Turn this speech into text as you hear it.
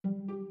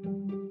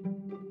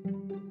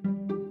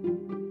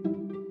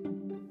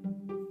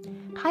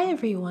Hi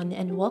everyone,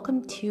 and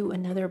welcome to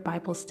another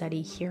Bible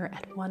study here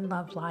at One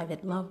Love Live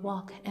at Love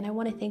Walk. And I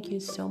want to thank you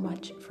so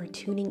much for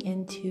tuning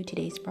into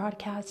today's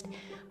broadcast.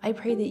 I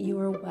pray that you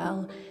are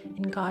well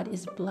and God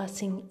is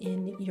blessing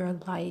in your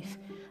life.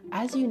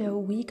 As you know,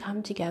 we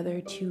come together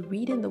to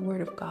read in the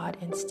Word of God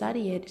and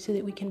study it so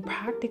that we can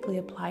practically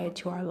apply it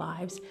to our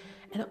lives,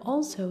 and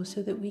also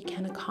so that we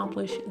can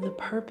accomplish the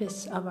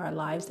purpose of our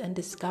lives and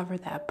discover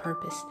that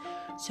purpose.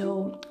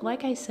 So,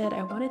 like I said,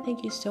 I want to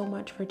thank you so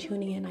much for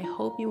tuning in. I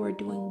hope you are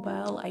doing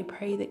well. I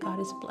pray that God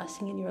is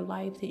blessing in your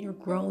life, that you're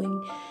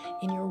growing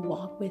in your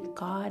walk with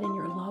God and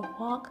your love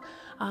walk.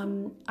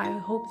 I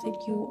hope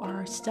that you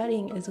are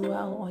studying as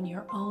well on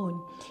your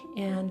own.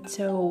 And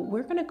so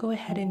we're going to go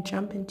ahead and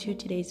jump into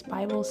today's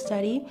Bible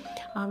study.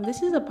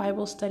 This is a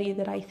Bible study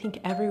that I think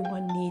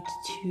everyone needs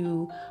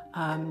to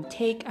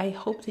take. I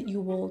hope that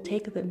you will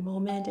take the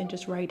moment and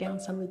just write down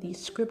some of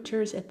these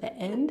scriptures at the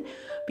end,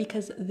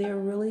 because they're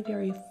really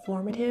very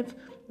formative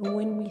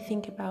when we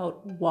think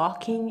about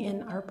walking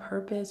in our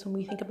purpose, when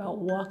we think about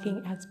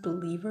walking as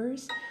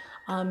believers.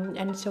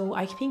 And so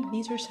I think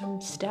these are some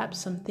steps,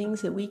 some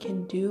things that we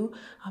can do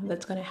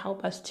that's going to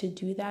help us to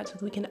do that, so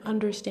that we can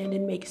understand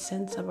and make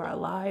sense of our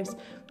lives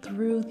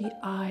through the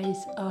eyes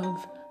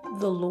of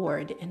the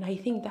Lord. And I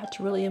think that's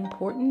really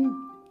important,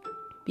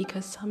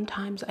 because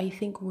sometimes I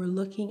think we're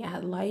looking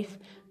at life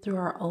through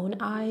our own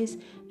eyes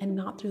and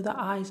not through the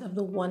eyes of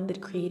the one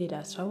that created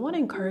us. So I want to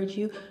encourage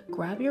you,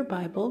 grab your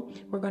Bible.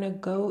 We're going to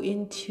go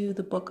into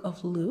the book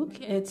of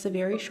Luke. It's a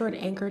very short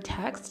anchor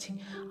text,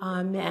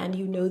 and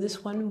you know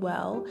this one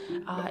well.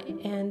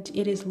 And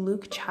it is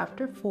Luke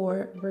chapter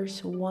 4,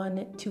 verse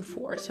 1 to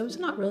 4. So it's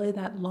not really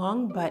that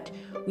long, but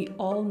we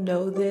all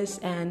know this,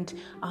 and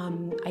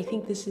I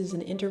think this is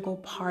an integral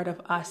part of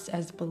us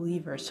as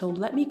believers. So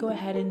let me go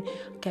ahead and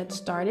get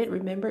started.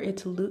 Remember,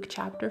 it's Luke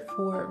chapter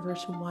 4,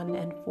 verse 1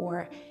 and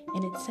 4,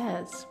 and it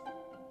says,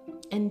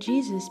 "And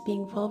Jesus,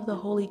 being full of the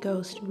Holy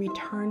Ghost,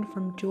 returned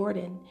from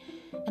Jordan,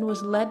 and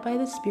was led by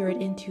the Spirit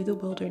into the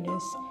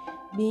wilderness,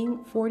 being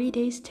 40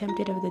 days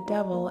tempted of the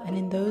devil. And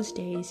in those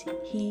days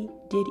he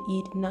did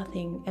eat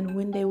nothing. And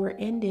when they were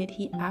ended,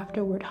 he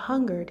afterward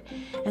hungered.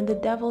 And the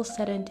devil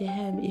said unto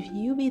him, If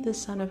you be the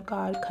Son of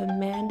God,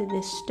 command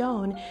this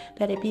stone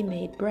that it be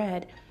made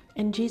bread.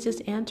 And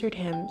Jesus answered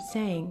him,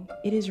 saying,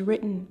 It is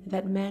written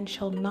that man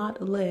shall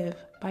not live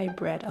by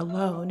bread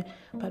alone,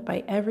 but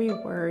by every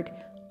word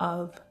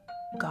of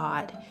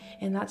God."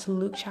 And that's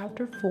Luke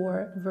chapter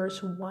 4,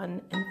 verse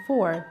 1 and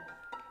 4.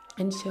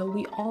 And so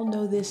we all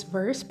know this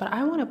verse, but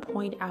I want to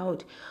point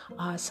out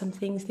some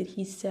things that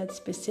he said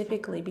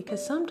specifically,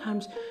 because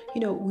sometimes,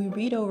 we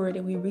read over it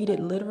and we read it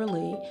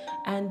literally,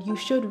 and you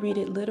should read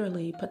it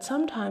literally, but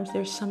sometimes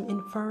there's some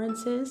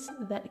inferences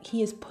that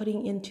he is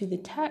putting into the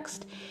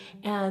text,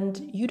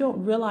 and you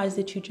don't realize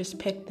that you just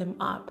picked them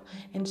up.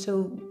 And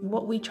so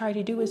what we try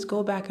to do is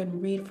go back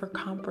and read for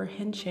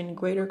comprehension,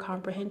 greater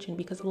comprehension,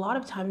 because a lot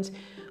of times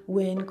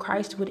when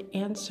Christ would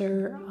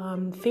answer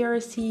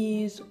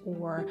Pharisees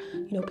or,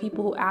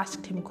 people who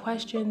asked him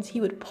questions, he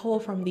would pull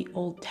from the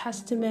Old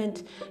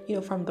Testament,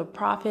 from the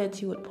prophets.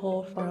 He would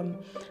pull from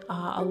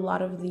a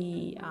lot of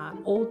the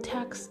old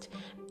text,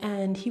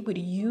 and he would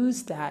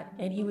use that,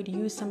 and he would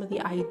use some of the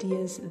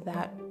ideas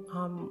that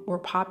were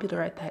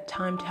popular at that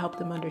time to help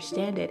them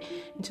understand it.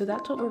 And so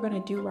that's what we're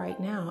going to do right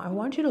now. I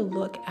want you to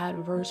look at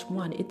verse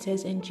 1. It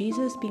says, "And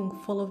Jesus, being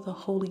full of the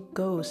Holy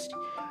Ghost,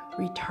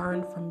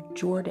 returned from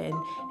Jordan,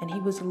 and he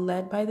was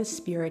led by the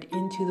Spirit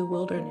into the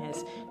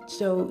wilderness."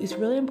 So it's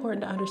really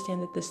important to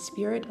understand that the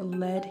Spirit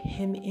led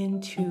him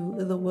into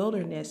the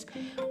wilderness.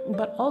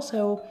 But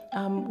also,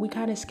 we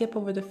kind of skip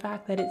over the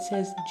fact that it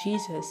says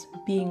Jesus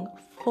being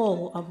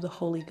full of the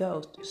Holy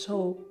Ghost.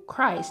 So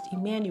Christ,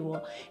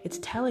 Emmanuel, it's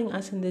telling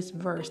us in this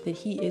verse that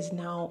he is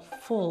now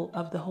full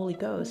of the Holy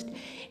Ghost.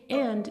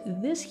 And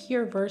this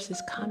here verse is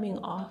coming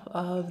off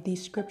of the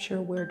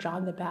scripture where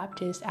John the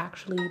Baptist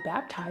actually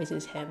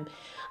baptizes him.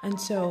 And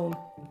so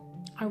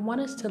I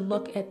want us to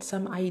look at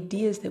some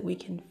ideas that we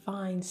can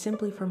find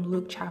simply from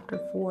Luke chapter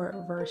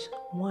 4, verse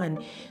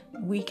 1.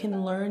 We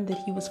can learn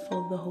that he was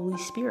full of the Holy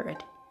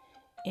Spirit.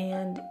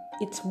 And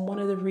it's one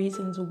of the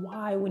reasons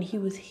why when he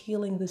was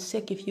healing the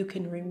sick, if you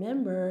can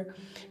remember,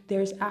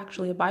 there's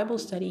actually a Bible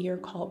study here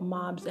called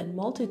Mobs and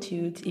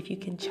Multitudes, if you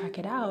can check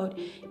it out.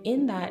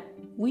 In that,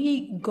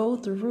 we go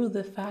through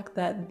the fact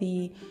that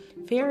the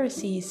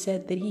Pharisees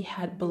said that he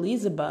had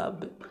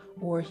Beelzebub,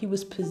 or he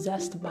was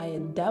possessed by a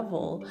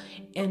devil,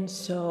 and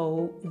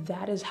so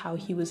that is how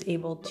he was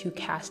able to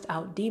cast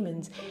out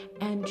demons.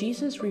 And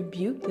Jesus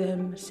rebuked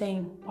them,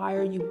 saying,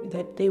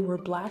 that they were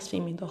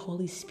blaspheming the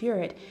Holy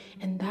Spirit.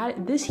 And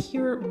that this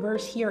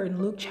verse here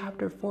in Luke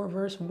chapter 4,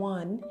 verse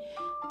 1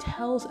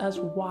 tells us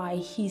why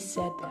he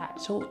said that.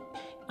 So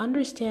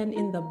understand,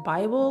 in the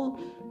Bible,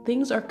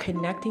 things are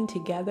connecting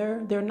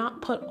together. They're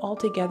not put all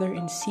together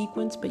in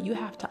sequence, but you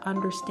have to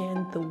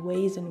understand the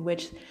ways in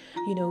which,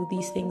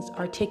 these things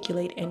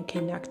articulate and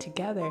connect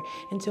together.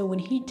 And so when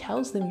he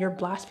tells them you're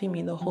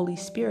blaspheming the Holy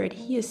Spirit,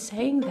 he is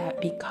saying that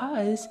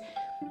because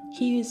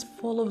He is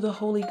full of the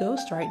Holy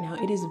Ghost right now.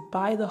 It is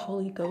by the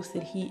Holy Ghost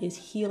that he is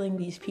healing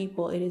these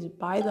people. It is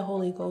by the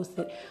Holy Ghost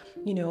that,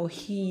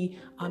 he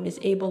is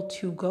able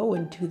to go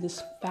into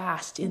this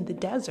fast in the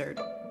desert.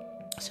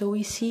 So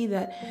we see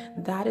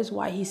that is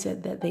why he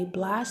said that they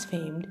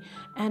blasphemed.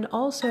 And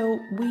also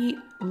we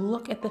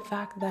look at the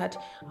fact that,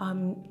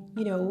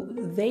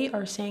 they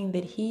are saying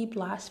that he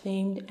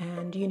blasphemed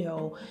and,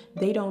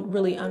 they don't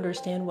really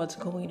understand what's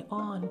going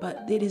on.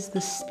 But it is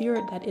the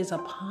Spirit that is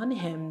upon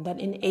him that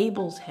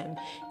enables him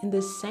in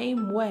the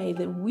same way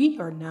that we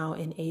are now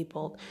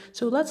enabled.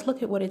 So let's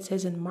look at what it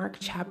says in Mark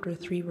chapter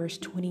 3, verse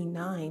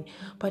 29.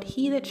 But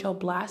he that shall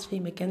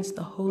blaspheme against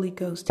the Holy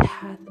Ghost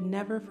hath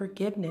never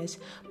forgiveness,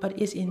 but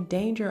is in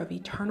danger of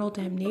eternal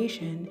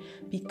damnation,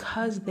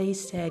 because they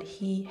said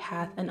he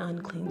hath an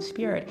unclean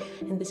spirit.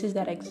 And this is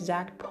that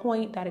exact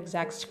point, that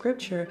exact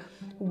scripture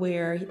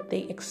where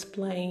they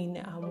explain,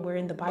 where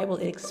in the Bible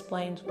it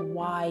explains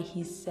why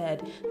he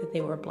said that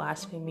they were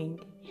blaspheming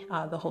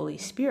the Holy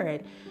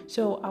Spirit.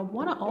 So I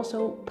want to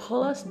also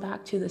pull us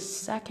back to the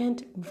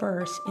second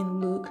verse in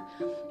Luke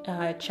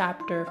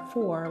chapter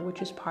 4,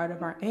 which is part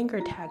of our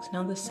anchor text.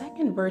 Now the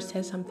second verse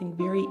says something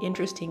very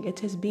interesting. It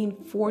says being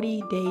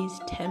 40 days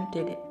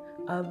tempted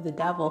of the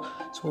devil.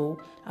 So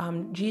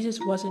Jesus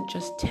wasn't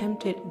just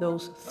tempted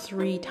those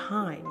 3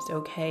 times,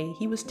 okay?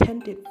 He was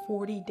tempted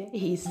 40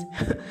 days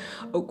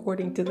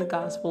according to the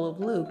Gospel of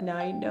Luke. Now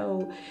I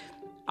know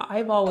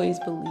I've always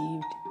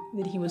believed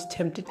that he was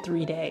tempted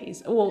 3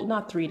 days. Well,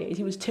 not 3 days.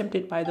 He was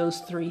tempted by those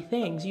 3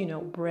 things,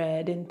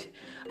 bread and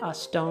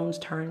stones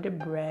turned to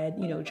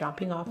bread,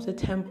 jumping off the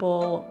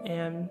temple.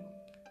 And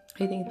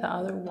I think the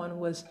other one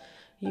was,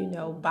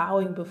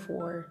 bowing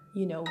before,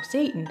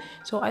 Satan.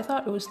 So I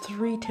thought it was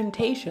 3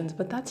 temptations,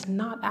 but that's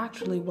not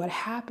actually what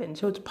happened.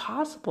 So it's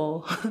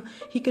possible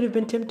he could have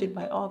been tempted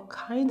by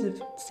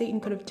Satan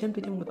could have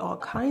tempted him with all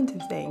kinds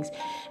of things.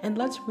 And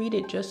let's read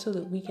it just so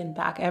that we can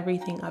back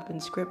everything up in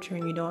scripture.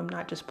 And I'm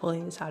not just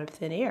pulling this out of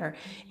thin air.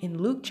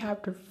 In Luke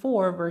chapter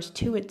 4, verse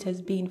 2, it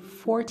says, being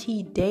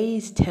 40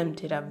 days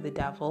tempted of the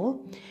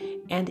devil,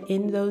 and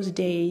in those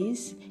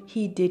days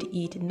he did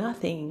eat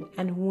nothing.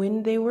 And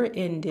when they were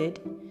ended,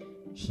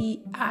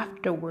 he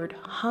afterward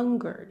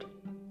hungered.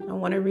 I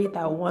want to read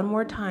that one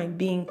more time.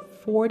 Being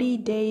 40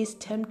 days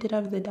tempted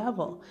of the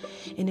devil,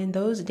 and in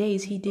those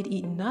days he did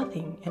eat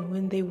nothing, and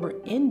when they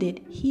were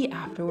ended, he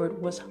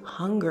afterward was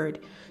hungered.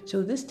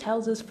 So this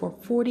tells us for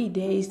 40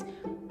 days,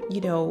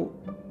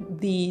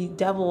 the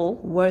devil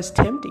was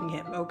tempting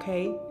him,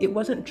 okay? It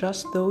wasn't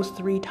just those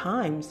 3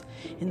 times.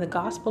 In the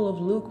Gospel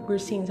of Luke, we're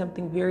seeing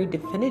something very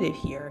definitive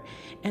here.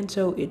 And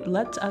so it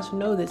lets us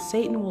know that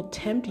Satan will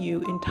tempt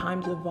you in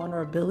times of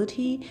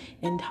vulnerability,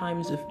 in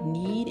times of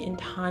need, in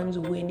times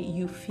when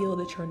you feel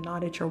that you're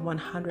not at your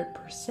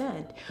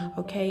 100%,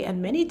 okay?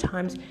 And many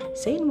times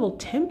Satan will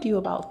tempt you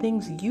about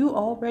things you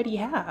already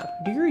have.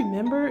 Do you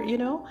remember,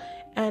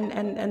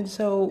 And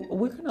so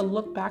we're going to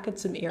look back at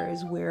some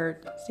areas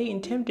where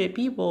Satan tempted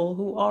people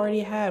who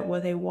already had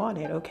what they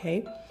wanted,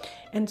 okay?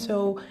 And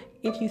so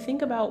if you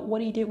think about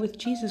what he did with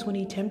Jesus when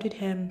he tempted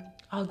him,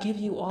 I'll give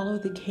you all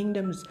of the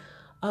kingdoms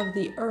of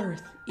the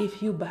earth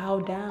if you bow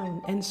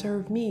down and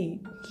serve me.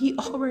 He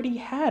already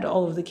had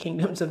all of the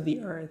kingdoms of the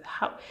earth.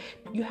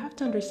 You have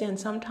to understand,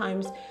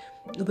 sometimes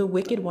the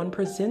wicked one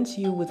presents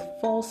you with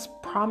false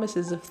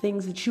promises of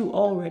things that you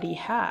already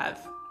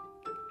have.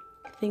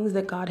 Things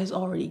that God has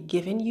already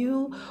given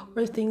you,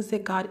 or things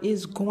that God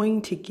is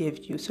going to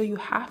give you. So you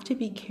have to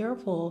be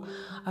careful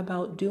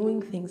about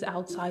doing things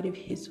outside of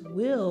his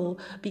will,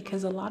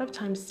 because a lot of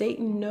times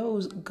Satan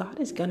knows God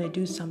is going to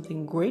do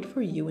something great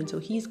for you. And so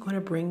he's going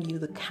to bring you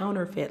the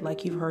counterfeit,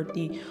 like you've heard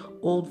the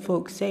old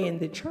folks say in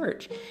the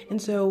church.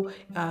 And so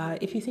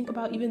if you think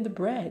about even the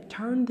bread,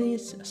 turn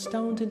these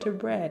stones into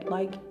bread.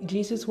 Like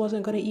Jesus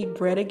wasn't going to eat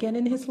bread again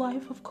in his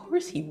life. Of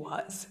course he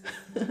was,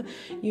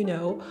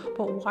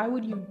 but why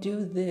would you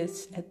do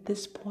this at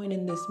this point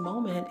in this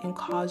moment and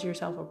cause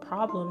yourself a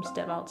problem,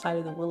 step outside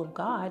of the will of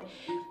God,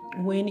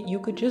 when you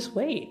could just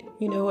wait?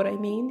 You know what I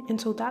mean?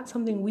 And so that's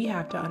something we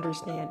have to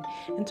understand.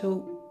 And so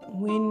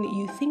when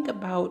you think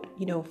about,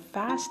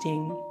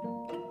 fasting,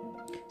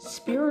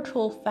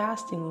 spiritual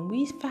fasting, when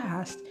we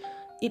fast,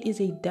 it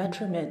is a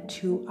detriment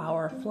to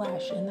our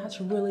flesh. And that's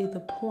really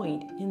the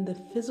point. In the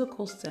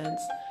physical sense,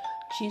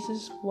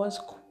 Jesus was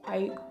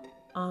quite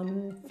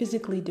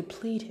physically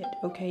depleted,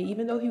 okay?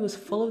 Even though he was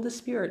full of the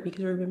Spirit,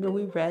 because remember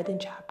we read in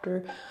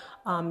chapter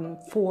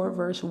 4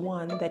 verse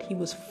 1 that he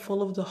was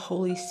full of the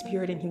Holy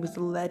Spirit and he was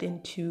led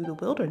into the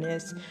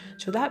wilderness.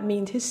 So that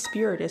means his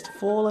spirit is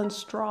full and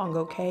strong,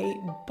 okay?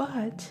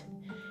 But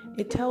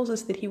it tells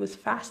us that he was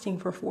fasting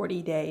for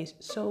 40 days.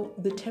 So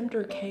the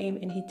tempter came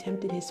and he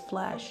tempted his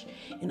flesh.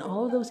 In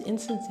all of those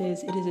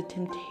instances, it is a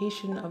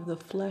temptation of the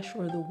flesh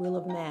or the will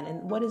of man.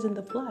 And what is in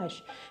the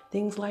flesh?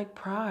 Things like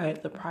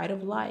pride, the pride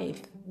of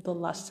life, the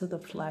lust of the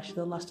flesh,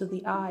 the lust of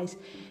the eyes.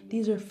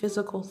 These are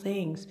physical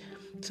things.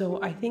 So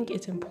I think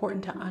it's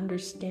important to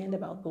understand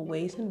about the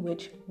ways in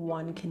which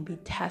one can be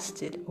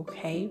tested,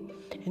 okay?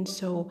 And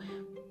so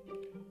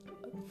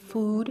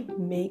food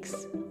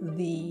makes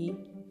the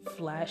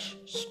flesh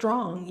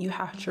strong. You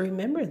have to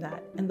remember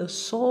that. And the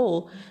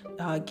soul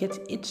gets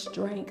its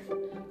strength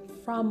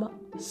from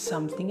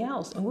something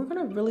else. And we're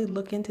going to really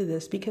look into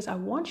this because I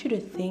want you to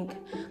think,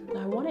 and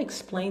I want to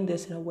explain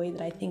this in a way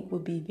that I think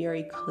would be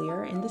very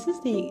clear. And this is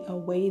a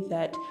way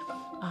that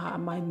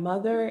my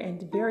mother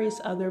and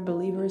various other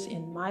believers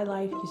in my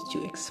life used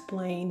to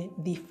explain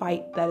the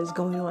fight that is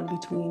going on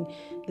between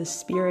the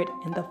spirit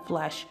and the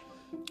flesh.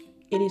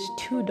 It is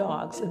two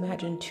dogs.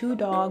 Imagine two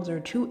dogs or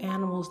two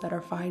animals that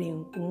are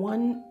fighting.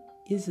 One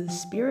is the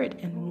spirit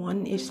and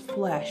one is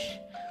flesh.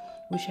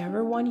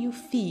 Whichever one you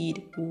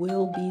feed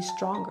will be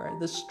stronger.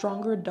 The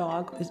stronger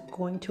dog is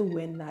going to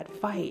win that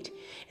fight.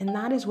 And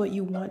that is what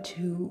you want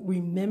to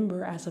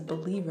remember as a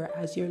believer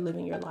as you're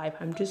living your life.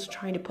 I'm just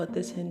trying to put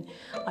this in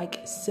like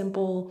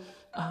simple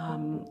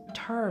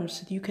terms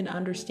so that you can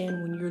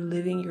understand when you're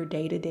living your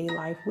day-to-day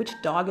life, which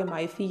dog am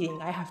I feeding?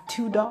 I have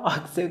two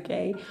dogs,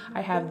 okay?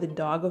 I have the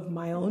dog of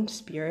my own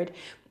spirit,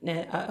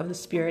 of the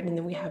spirit, and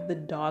then we have the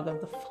dog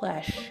of the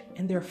flesh,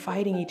 and they're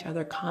fighting each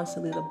other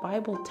constantly. The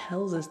Bible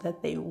tells us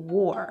that they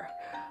war,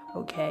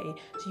 okay?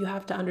 So you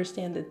have to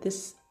understand that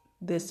this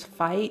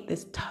fight,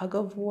 this tug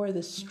of war,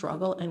 this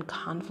struggle and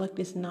conflict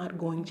is not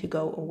going to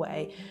go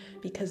away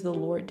because the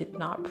Lord did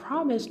not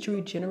promise to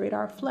regenerate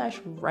our flesh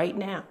right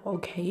now,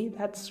 okay?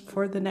 That's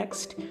for the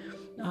next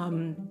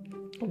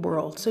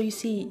world. So you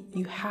see,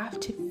 you have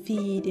to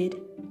feed it.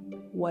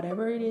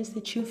 Whatever it is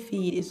that you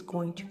feed is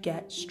going to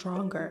get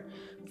stronger.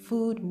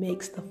 Food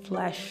makes the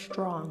flesh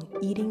strong.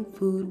 Eating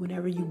food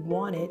whenever you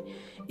want it,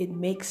 it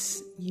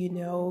makes,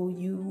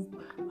 you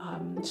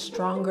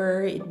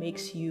stronger. It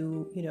makes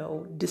you,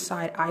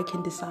 decide, I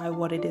can decide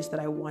what it is that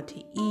I want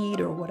to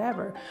eat or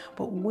whatever.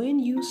 But when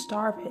you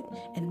starve it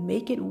and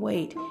make it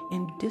wait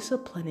and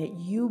discipline it,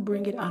 you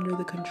bring it under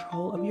the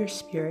control of your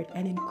spirit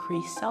and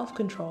increase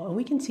self-control. And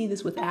we can see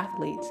this with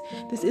athletes.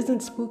 This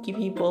isn't spooky,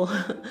 people.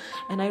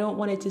 And I don't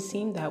want it to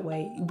seem that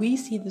way. We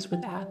see this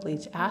with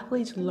athletes.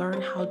 Athletes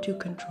learn how to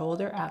control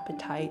their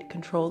appetite,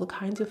 control the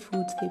kinds of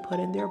foods they put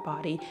in their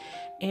body,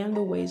 and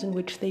the ways in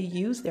which they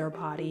use their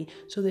body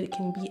so that it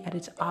can be at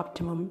its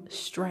optimum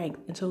strength.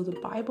 And so the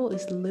Bible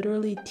is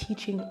literally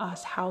teaching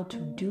us how to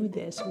do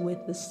this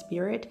with the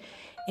spirit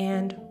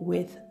and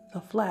with the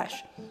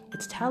flesh.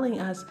 It's telling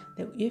us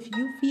that if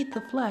you feed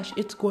the flesh,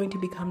 it's going to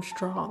become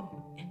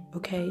strong.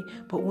 Okay,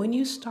 but when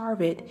you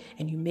starve it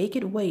and you make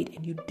it wait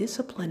and you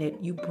discipline it,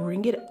 you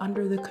bring it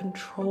under the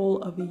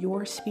control of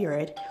your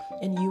spirit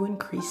and you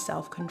increase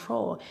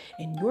self-control.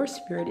 And your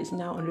spirit is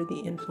now under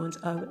the influence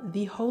of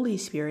the Holy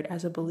Spirit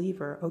as a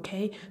believer.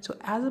 Okay, so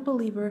as a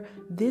believer,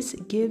 this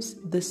gives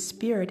the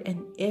spirit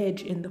an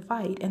edge in the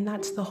fight. And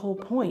that's the whole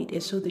point,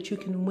 is so that you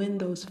can win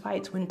those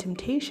fights when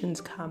temptations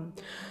come.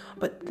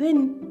 But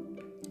then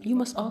you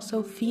must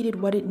also feed it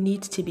what it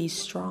needs to be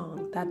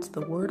strong. That's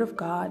the word of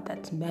God.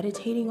 That's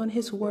meditating on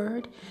his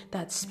word.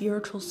 That's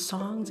spiritual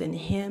songs and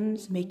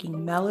hymns,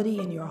 making melody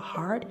in your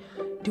heart,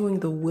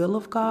 doing the will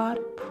of God,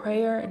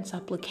 prayer and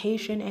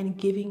supplication, and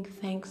giving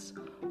thanks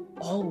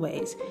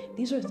always.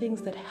 These are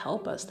things that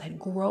help us, that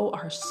grow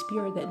our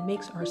spirit, that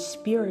makes our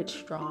spirit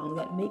strong,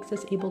 that makes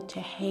us able to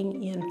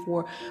hang in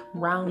for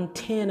round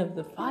 10 of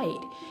the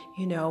fight.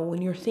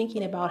 When you're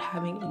thinking about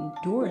having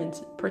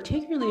endurance,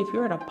 particularly if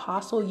you're an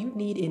apostle, you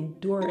need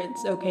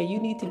endurance, okay? You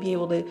need to be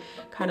able to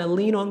kind of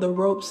lean on the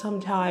rope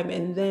sometime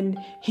and then,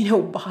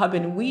 bob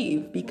and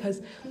weave,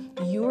 because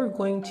you're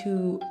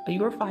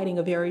fighting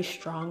a very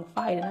strong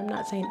fight. And I'm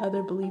not saying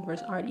other believers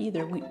aren't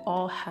either. We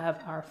all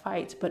have our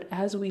fights. But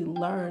as we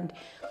learned,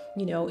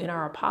 in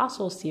our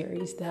apostle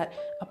series, that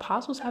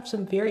apostles have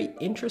some very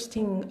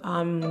interesting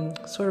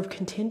sort of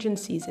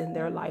contingencies in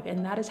their life.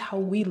 And that is how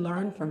we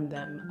learn from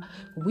them.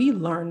 We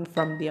learn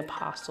from the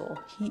apostle.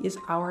 He is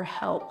our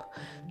help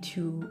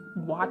to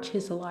watch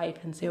his life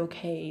and say,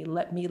 okay,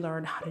 let me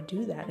learn how to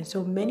do that. And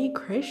so many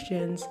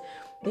Christians,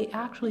 they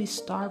actually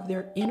starve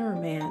their inner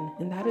man.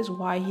 And that is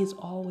why he is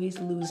always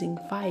losing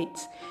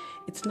fights.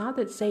 It's not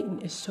that Satan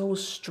is so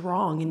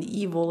strong and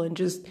evil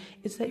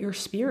it's that your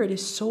spirit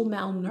is so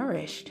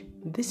malnourished.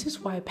 This is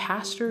why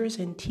pastors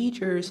and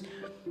teachers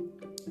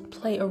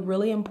play a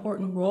really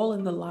important role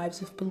in the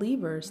lives of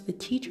believers. The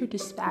teacher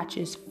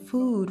dispatches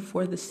food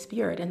for the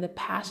spirit, and the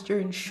pastor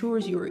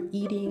ensures you're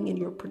eating and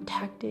you're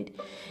protected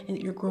and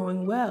that you're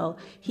growing well.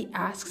 He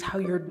asks how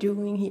you're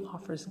doing. He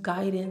offers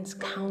guidance,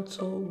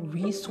 counsel,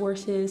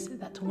 resources.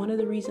 That's one of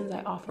the reasons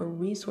I offer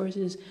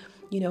resources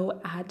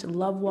at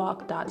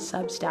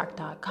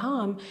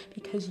lovewalk.substack.com,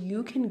 because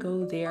you can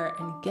go there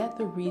and get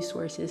the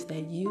resources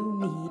that you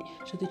need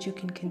so that you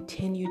can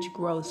continue to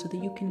grow, so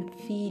that you can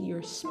feed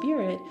your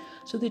spirit,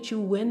 so that you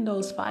win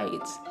those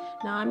fights.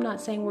 Now, I'm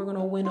not saying we're going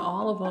to win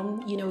all of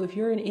them. If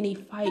you're in any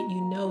fight,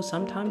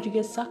 sometimes you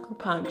get sucker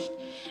punched,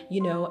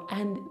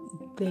 and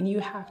then you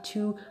have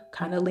to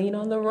kind of lean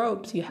on the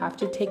ropes. You have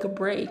to take a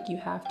break. You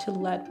have to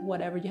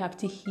you have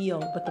to heal.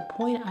 But the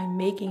point I'm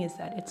making is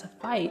that it's a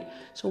fight.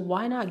 So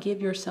why not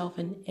give yourself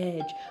an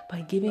edge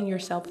by giving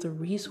yourself the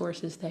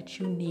resources that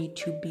you need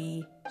to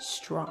be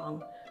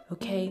strong?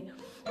 Okay.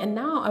 And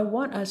now I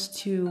want us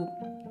to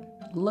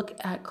look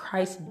at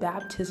Christ's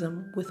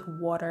baptism with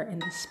water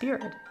and the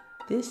Spirit.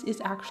 This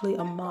is actually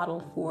a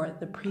model for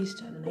the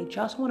priesthood. And I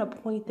just want to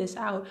point this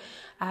out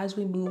as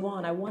we move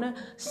on. I want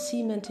to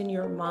cement in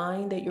your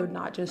mind that you're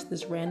not just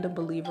this random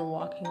believer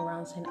walking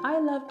around saying, I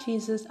love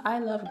Jesus, I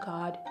love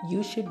God,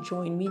 you should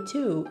join me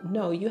too.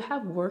 No, you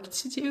have work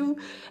to do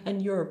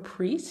and you're a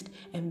priest.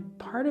 And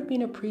part of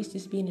being a priest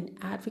is being an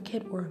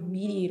advocate or a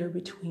mediator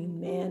between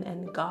man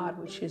and God,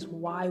 which is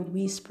why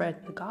we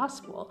spread the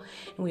gospel.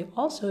 And we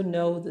also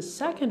know the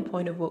second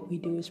point of what we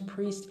do as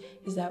priests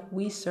is that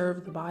we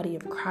serve the body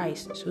of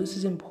Christ. So this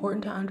is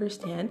important to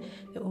understand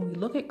that when we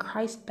look at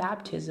Christ's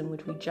baptism,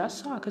 which we just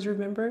saw, because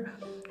remember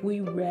we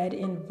read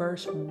in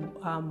verse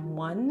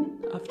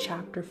 1 of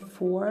chapter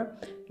 4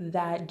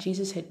 that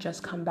Jesus had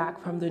just come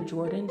back from the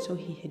Jordan, so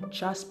he had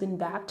just been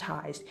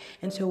baptized.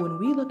 And so when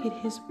we look at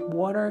his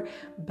water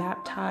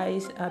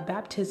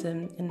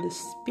baptism in the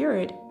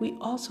Spirit, we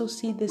also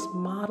see this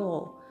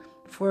model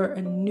for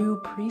a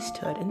new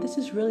priesthood. And this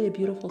is really a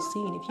beautiful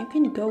scene. If you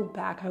can go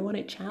back, I want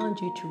to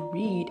challenge you to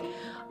read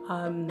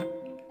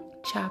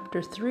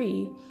chapter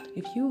 3.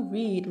 If you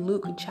read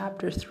Luke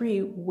chapter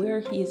 3, where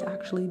he is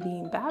actually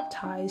being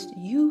baptized,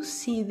 you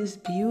see this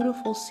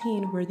beautiful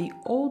scene where the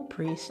old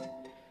priest,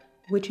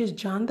 which is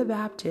John the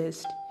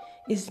Baptist,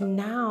 is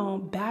now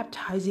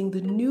baptizing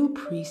the new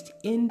priest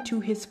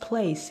into his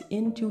place,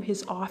 into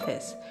his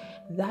office.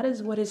 That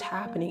is what is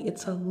happening.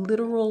 It's a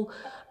literal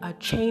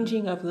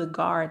changing of the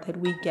guard that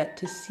we get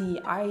to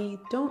see. I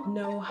don't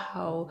know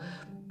how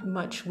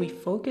much we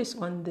focus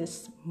on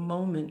this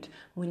moment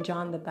when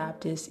John the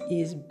Baptist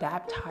is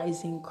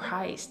baptizing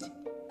Christ,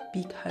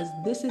 because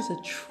this is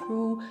a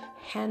true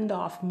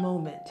handoff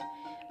moment,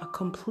 a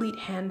complete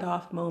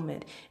handoff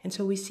moment. And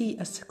so we see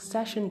a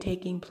succession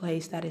taking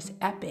place that is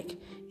epic.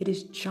 It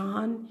is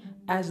John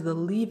as the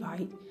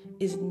Levite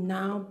is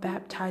now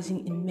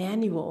baptizing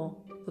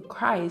Emmanuel, the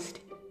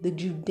Christ, the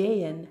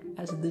Judean,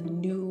 as the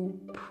new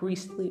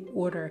priestly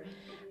order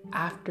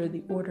after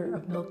the order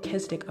of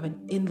Melchizedek of an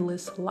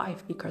endless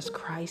life, because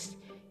Christ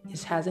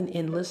has an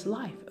endless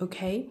life,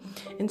 okay?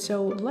 And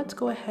so let's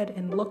go ahead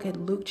and look at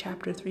Luke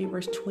chapter 3,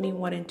 verse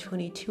 21 and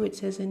 22. It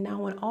says, and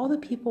now when all the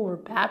people were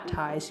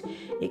baptized,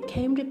 it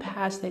came to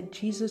pass that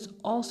Jesus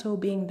also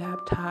being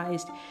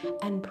baptized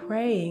and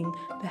praying,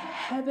 the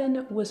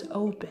heaven was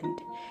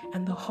opened,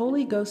 and the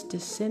Holy Ghost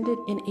descended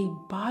in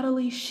a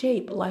bodily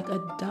shape like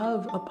a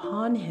dove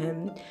upon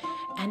him.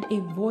 And a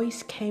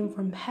voice came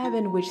from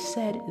heaven which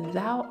said,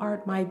 Thou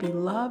art my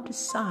beloved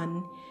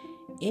Son,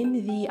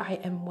 in thee I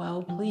am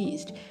well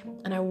pleased.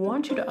 And I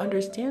want you to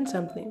understand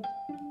something.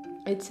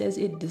 It says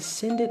it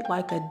descended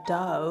like a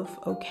dove,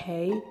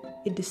 okay?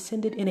 It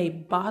descended in a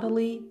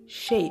bodily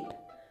shape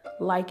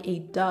like a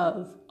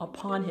dove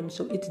upon him.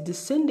 So it's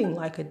descending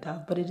like a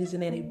dove, but it is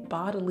in a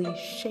bodily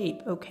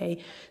shape,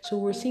 okay? So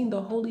we're seeing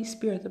the Holy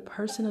Spirit, the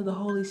person of the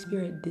Holy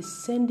Spirit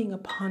descending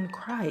upon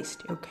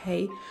Christ,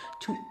 okay?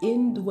 To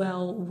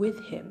indwell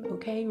with him,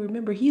 okay?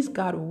 Remember, he's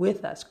God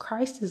with us.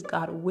 Christ is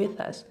God with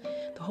us.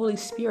 The Holy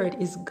Spirit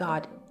is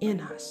God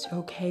in us,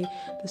 okay?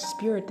 The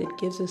Spirit that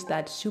gives us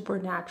that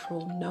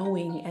supernatural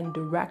knowing and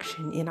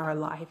direction in our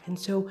life. And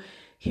so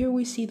here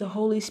we see the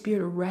Holy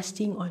Spirit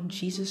resting on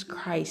Jesus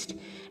Christ.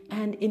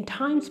 And in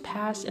times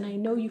past, and I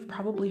know you've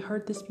probably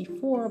heard this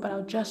before, but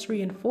I'll just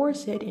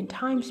reinforce it. In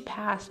times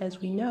past, as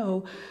we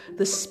know,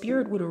 the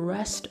Spirit would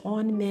rest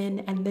on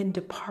men and then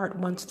depart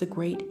once the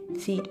great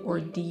feat or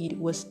deed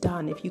was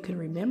done, if you can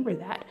remember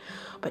that.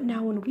 But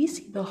now when we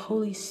see the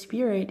Holy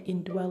Spirit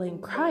indwelling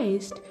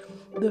Christ,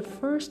 the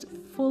first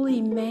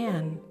fully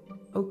man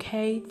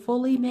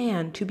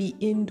to be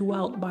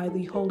indwelt by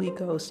the Holy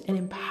Ghost and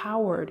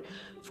empowered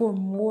for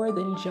more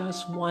than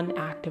just one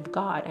act of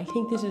God. I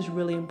think this is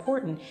really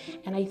important.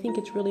 And I think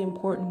it's really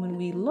important when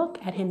we look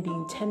at him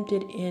being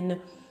tempted in,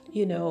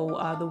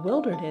 the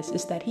wilderness,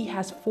 is that he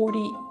has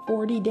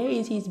 40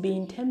 days he's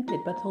being tempted.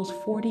 But those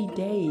 40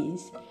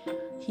 days,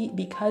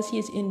 because he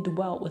is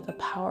indwelt with the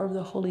power of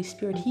the Holy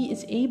Spirit, he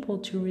is able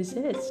to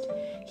resist.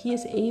 He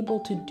is able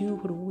to do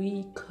what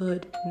we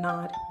could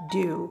not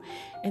do.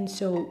 And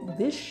so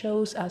this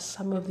shows us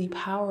some of the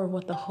power of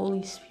what the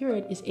Holy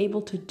Spirit is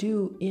able to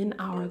do in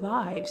our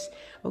lives.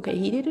 Okay,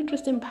 he didn't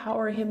just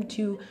empower him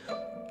to,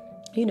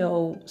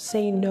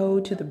 say no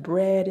to the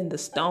bread and the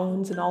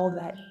stones and all of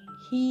that.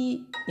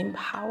 He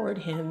empowered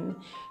him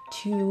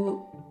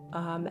to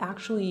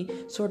actually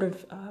sort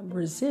of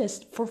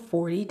resist for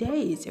 40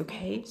 days,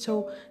 okay?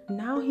 So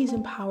now he's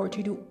empowered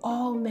to do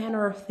all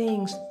manner of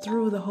things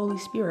through the Holy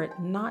Spirit,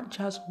 not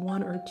just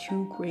one or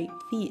two great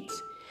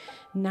feats.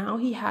 Now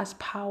he has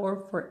power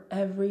for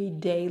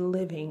everyday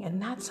living, and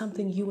that's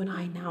something you and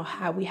I now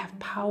have. We have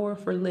power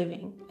for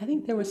living. I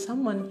think there was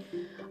someone,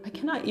 I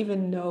cannot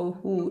even know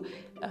who,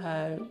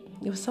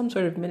 it was some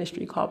sort of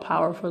ministry called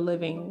Power for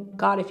Living.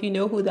 God, if you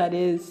know who that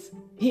is,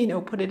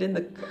 put it in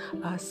the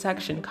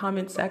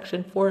comment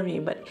section for me.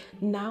 But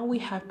now we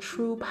have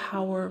true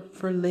power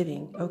for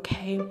living,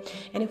 okay?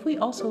 And if we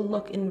also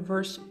look in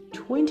verse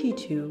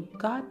 22,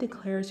 God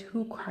declares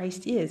who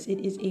Christ is. It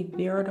is a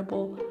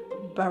veritable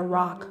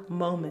Barak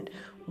moment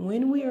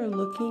when we are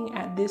looking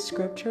at this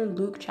scripture,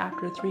 Luke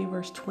chapter 3,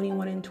 verse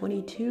 21 and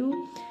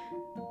 22,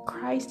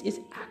 Christ is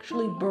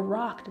actually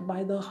baraked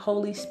by the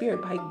Holy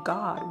Spirit, by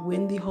God,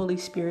 when the Holy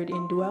Spirit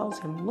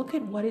indwells him. Look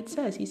at what it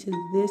says. He says,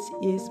 "This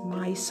is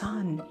my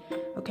son."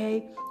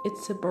 Okay?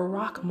 It's a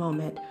barak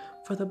moment.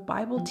 For the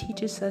Bible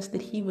teaches us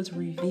that he was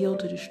revealed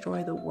to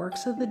destroy the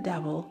works of the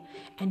devil.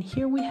 And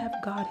here we have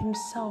God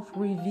himself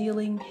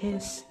revealing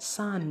his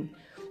son.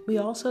 We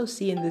also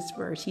see in this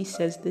verse, he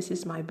says, "This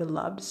is my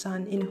beloved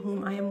son in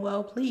whom I am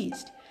well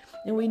pleased."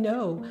 And we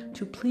know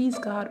to please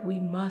God, we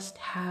must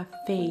have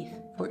faith,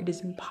 for it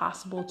is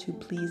impossible to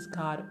please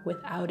God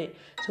without it.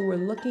 So we're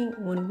looking,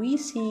 when we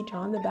see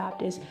John the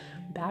Baptist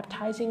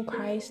baptizing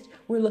Christ,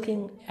 we're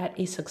looking at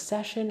a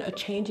succession, a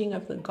changing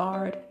of the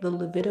guard. The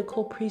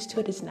Levitical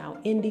priesthood is now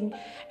ending,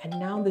 and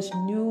now this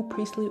new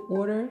priestly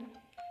order,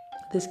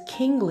 this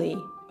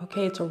kingly,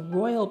 okay, it's a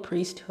royal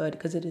priesthood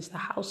because it is the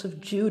house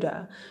of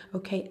Judah,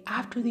 okay,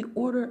 after the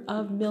order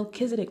of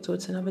Melchizedek. So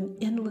it's of an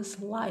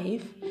endless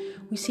life.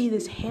 We see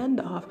this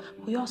handoff.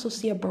 We also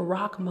see a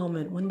barak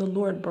moment when the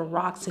Lord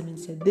baraks him and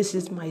said, "This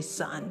is my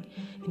son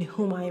in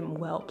whom I am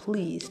well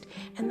pleased."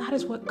 And that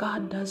is what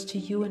God does to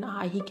you and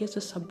I. He gives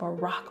us a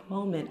barak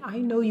moment. I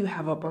know you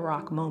have a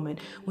barak moment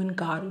when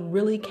God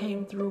really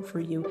came through for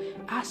you.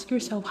 Ask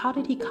yourself, how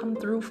did he come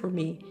through for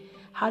me?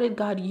 How did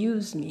God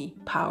use me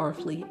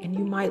powerfully? And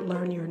you might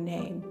learn your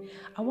name.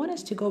 I want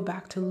us to go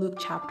back to Luke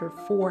chapter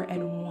 4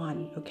 and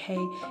 1, okay?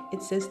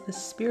 It says the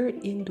Spirit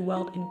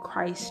indwelt in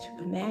Christ,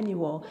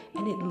 Emmanuel,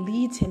 and it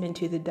leads him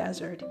into the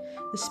desert.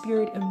 The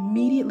Spirit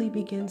immediately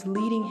begins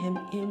leading him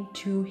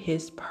into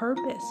his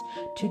purpose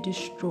to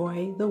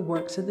destroy the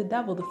works of the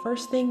devil. The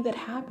first thing that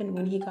happened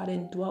when he got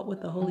indwelt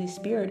with the Holy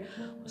Spirit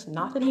was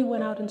not that he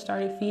went out and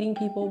started feeding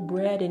people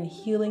bread and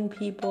healing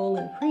people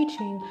and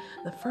preaching.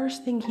 The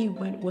first thing he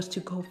went was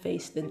to go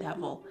face the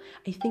devil.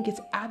 I think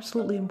it's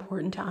absolutely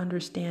important to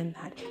understand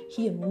that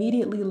he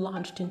immediately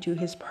launched into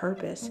his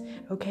purpose.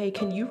 Okay,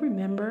 can you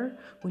remember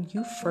when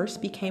you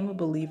first became a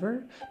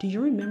believer? Do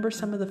you remember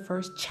some of the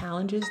first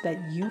challenges that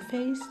you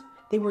faced?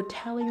 They were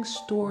telling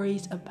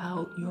stories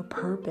about your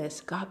purpose.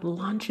 God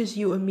launches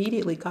you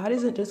immediately. God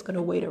isn't just going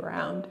to wait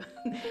around.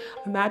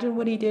 Imagine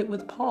what he did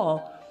with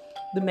Paul.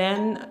 The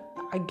man,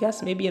 I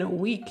guess maybe in a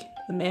week,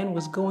 the man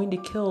was going to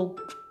kill,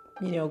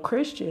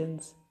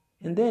 Christians.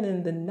 And then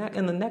in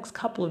the next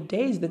couple of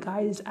days, the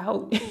guy is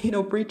out,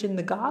 preaching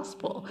the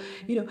gospel.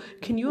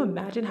 Can you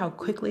imagine how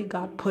quickly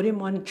God put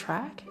him on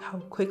track? How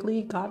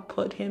quickly God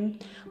put him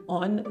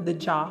on the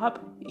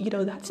job?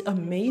 That's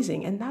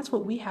amazing. And that's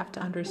what we have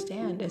to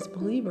understand as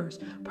believers.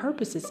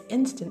 Purpose is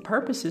instant.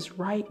 Purpose is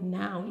right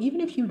now.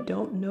 Even if you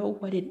don't know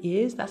what it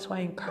is, that's why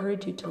I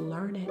encourage you to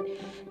learn it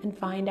and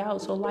find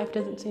out so life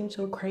doesn't seem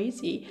so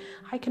crazy.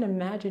 I can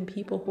imagine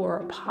people who are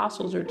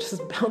apostles are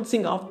just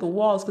bouncing off the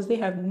walls because they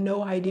have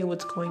no idea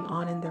what's going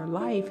on in their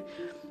life,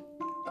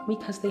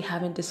 because they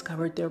haven't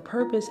discovered their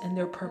purpose, and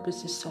their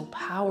purpose is so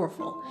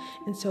powerful.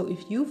 And so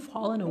if you've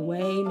fallen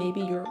away,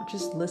 maybe you're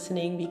just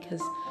listening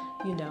because,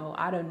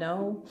 I don't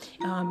know.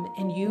 And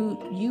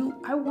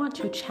I want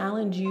to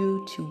challenge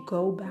you to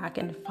go back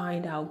and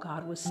find out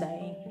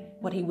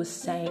what he was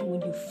saying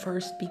when you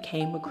first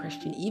became a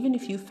Christian. Even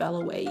if you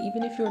fell away,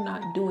 even if you're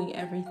not doing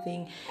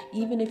everything,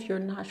 even if you're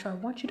not sure, I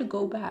want you to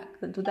go back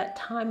to that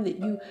time that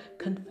you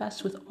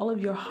confessed with all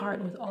of your heart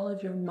and with all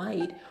of your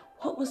might.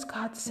 What was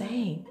God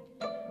saying?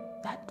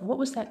 What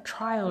was that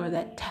trial or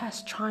that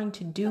test trying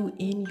to do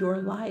in your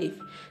life?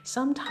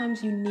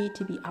 Sometimes you need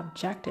to be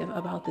objective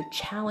about the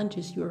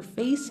challenges you're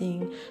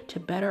facing to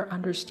better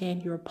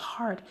understand your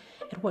part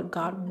and what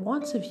God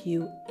wants of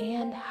you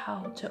and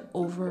how to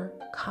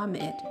overcome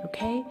it,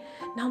 okay?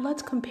 Now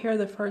let's compare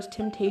the first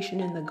temptation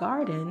in the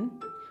garden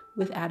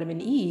with Adam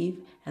and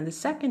Eve and the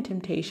second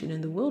temptation in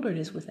the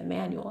wilderness with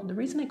Emmanuel. And the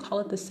reason I call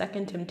it the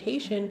second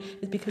temptation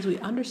is because we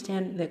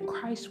understand that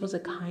Christ was a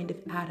kind of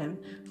Adam,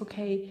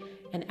 okay?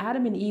 And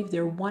Adam and Eve,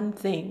 they're one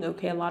thing,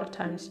 okay? A lot of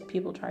times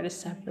people try to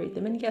separate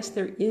them. And yes,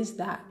 there is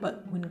that.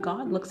 But when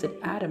God looks at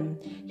Adam,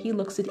 he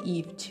looks at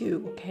Eve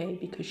too, okay?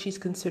 Because she's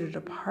considered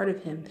a part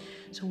of him.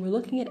 So we're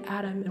looking at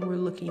Adam and we're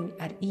looking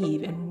at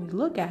Eve. And when we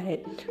look at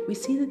it, we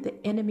see that the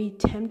enemy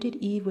tempted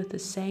Eve with the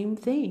same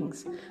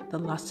things: the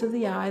lust of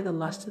the eye, the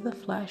lust of the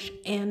flesh,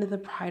 and the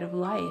pride of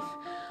life.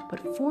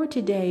 But for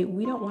today,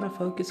 we don't want to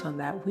focus on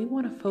that. We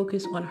want to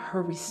focus on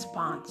her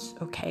response,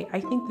 okay?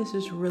 I think this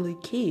is really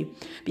key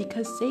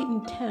because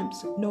Satan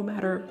tempts no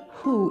matter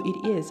who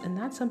it is. And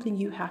that's something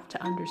you have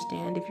to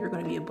understand if you're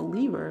going to be a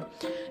believer.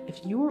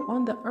 If you are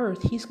on the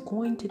earth, he's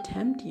going to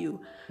tempt you.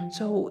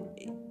 So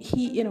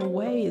he, in a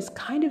way, is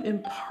kind of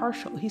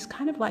impartial. He's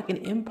kind of like an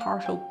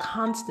impartial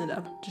constant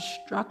of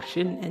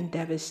destruction and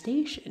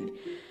devastation.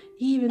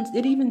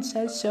 It even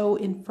says so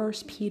in 1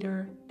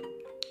 Peter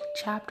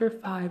chapter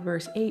 5,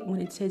 verse 8,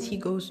 when it says he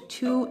goes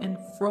to and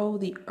fro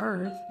the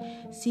earth,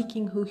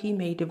 seeking who he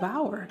may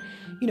devour.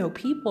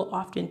 People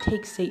often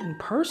take Satan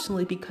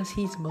personally because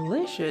he's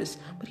malicious,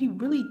 but he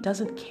really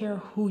doesn't care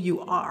who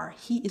you are.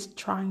 He is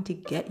trying to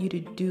get you to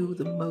do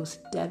the most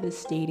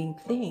devastating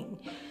thing.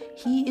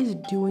 He is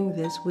doing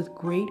this with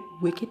great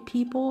wicked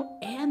people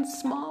and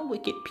small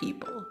wicked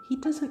people. He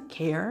doesn't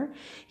care.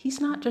 He's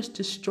not just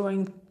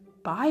destroying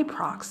by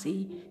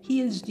proxy,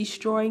 he is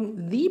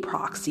destroying the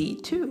proxy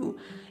too.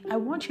 I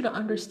want you to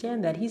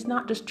understand that he's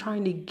not just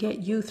trying to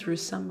get you through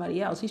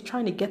somebody else. He's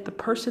trying to get the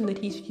person that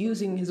he's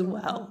using as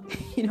well.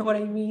 You know what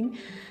I mean?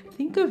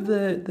 Think of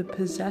the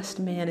possessed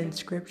man in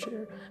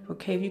scripture.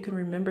 Okay, if you can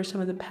remember some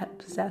of the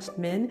possessed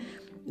men,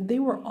 they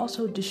were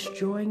also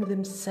destroying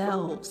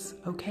themselves,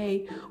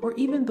 okay? Or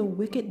even the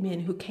wicked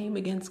men who came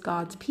against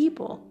God's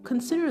people.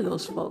 Consider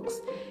those folks.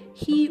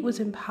 He was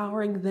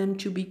empowering them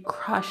to be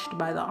crushed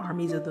by the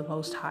armies of the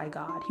Most High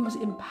God. He was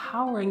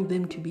empowering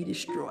them to be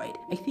destroyed.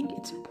 I think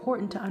it's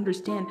important to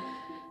understand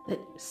that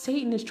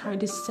Satan is trying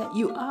to set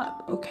you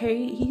up,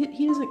 okay?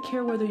 He doesn't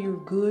care whether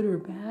you're good or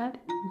bad.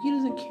 He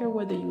doesn't care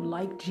whether you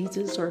like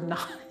Jesus or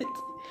not.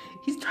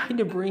 He's trying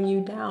to bring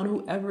you down,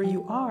 whoever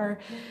you are,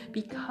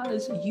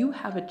 because you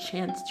have a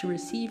chance to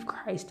receive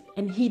Christ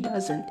and he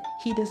doesn't.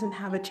 He doesn't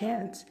have a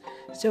chance.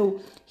 So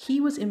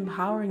he was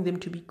empowering them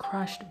to be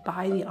crushed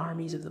by the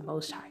armies of the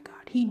Most High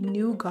God. He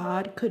knew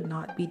God could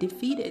not be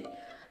defeated.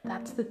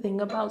 That's the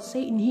thing about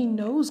Satan. He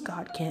knows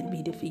God can't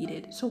be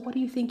defeated. So what do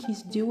you think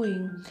he's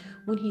doing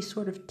when he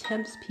sort of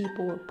tempts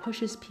people or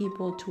pushes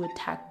people to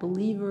attack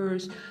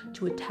believers,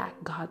 to attack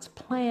God's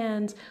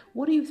plans?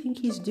 What do you think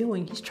he's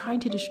doing? He's trying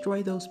to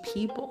destroy those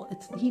people.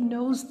 He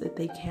knows that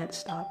they can't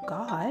stop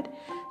God.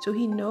 So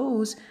he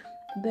knows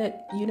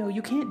that,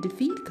 you can't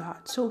defeat God.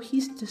 So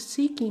he's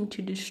seeking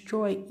to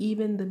destroy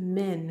even the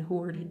men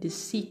who are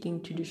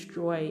seeking to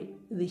destroy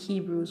the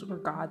Hebrews or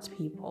God's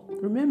people.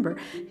 Remember,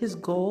 his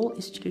goal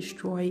is to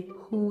destroy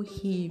who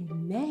he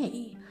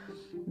may.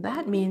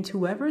 That means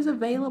whoever is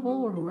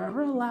available or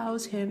whoever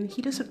allows him,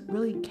 he doesn't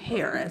really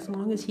care as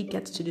long as he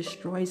gets to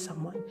destroy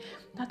someone.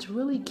 That's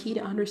really key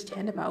to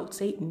understand about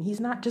Satan.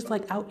 He's not just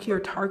like out here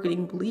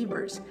targeting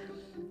believers.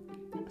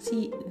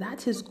 See,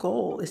 that's his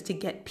goal, is to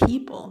get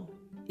people.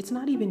 It's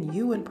not even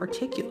you in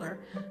particular.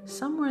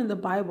 Somewhere in the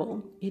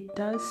Bible, it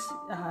does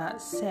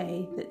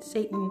say that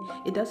Satan,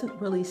 it doesn't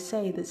really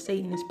say that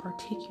Satan is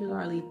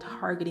particularly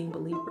targeting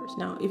believers.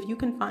 Now, if you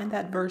can find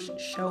that verse,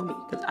 show me,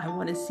 because I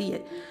want to see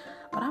it.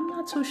 But I'm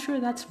not so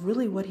sure that's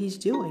really what he's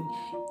doing.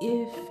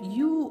 If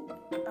you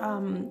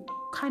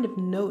kind of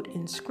note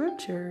in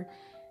scripture,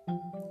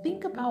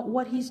 think about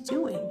what he's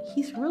doing.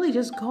 He's really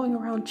just going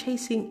around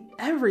chasing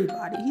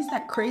everybody. He's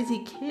that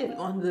crazy kid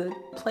on the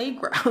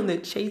playground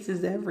that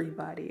chases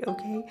everybody,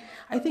 okay?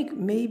 I think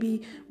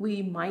maybe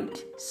we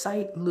might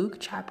cite Luke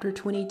chapter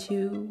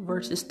 22,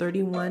 verses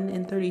 31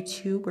 and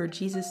 32, where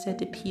Jesus said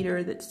to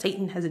Peter that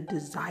Satan has a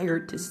desire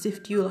to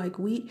sift you like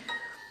wheat.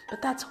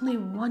 But that's only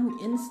one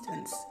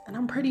instance. And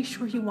I'm pretty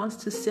sure he wants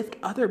to sift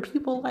other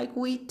people like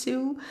wheat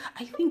too.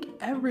 I think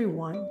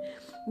everyone,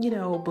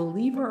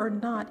 believer or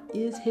not,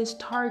 is his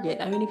target.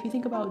 I mean, if you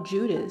think about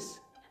Judas,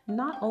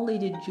 not only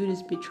did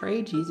Judas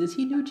betray Jesus,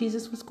 he knew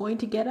Jesus was going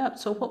to get up.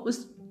 So what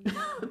was,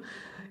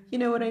 you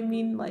know what I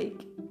mean?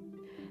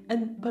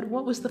 But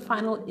what was the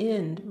final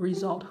end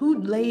result? Who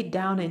laid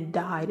down and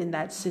died in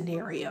that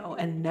scenario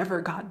and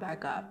never got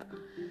back up?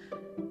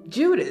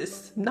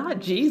 Judas, not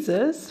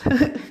Jesus.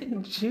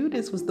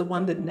 Judas was the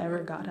one that never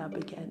got up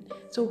again.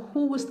 So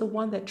who was the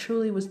one that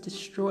truly was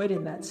destroyed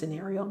in that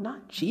scenario?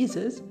 Not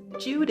Jesus,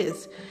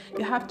 Judas.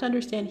 You have to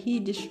understand, he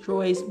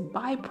destroys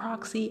by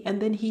proxy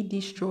and then he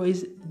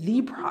destroys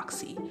the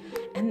proxy.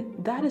 And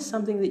that is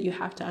something that you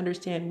have to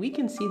understand. We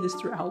can see this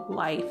throughout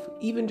life,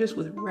 even just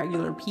with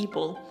regular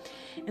people.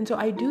 And so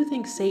I do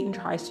think Satan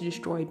tries to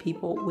destroy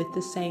people with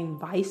the same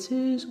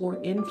vices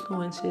or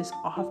influences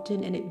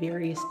often and at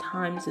various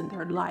times in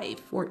their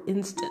life. For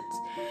instance,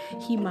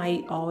 he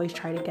might always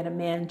try to get a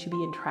man to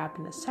be entrapped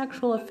in a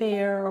sexual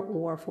affair,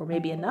 or for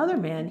maybe another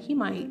man, he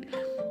might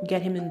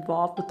get him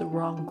involved with the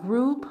wrong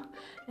group.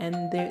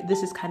 And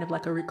this is kind of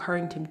like a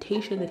recurring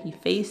temptation that he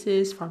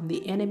faces from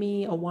the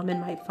enemy. A woman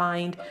might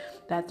find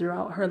that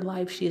throughout her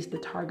life, she is the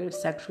target of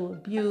sexual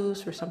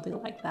abuse or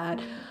something like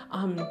that.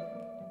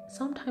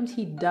 Sometimes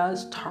he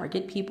does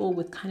target people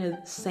with kind of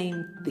the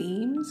same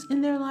themes in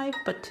their life,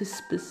 but to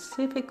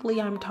specifically,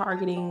 I'm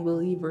targeting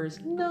believers.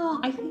 No,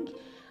 I think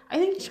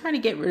he's trying to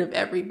get rid of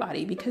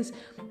everybody, because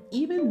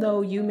even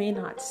though you may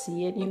not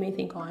see it, you may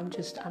think, oh,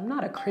 I'm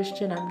not a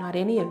Christian, I'm not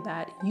any of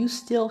that. You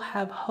still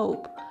have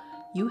hope.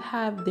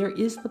 There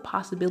is the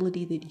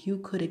possibility that you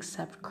could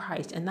accept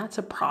Christ, and that's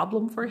a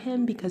problem for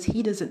him because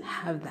he doesn't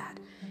have that.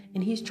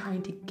 And he's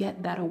trying to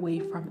get that away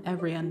from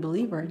every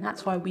unbeliever. And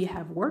that's why we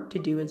have work to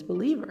do as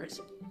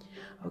believers.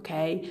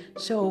 Okay,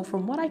 so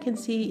from what I can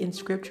see in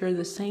scripture,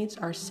 the saints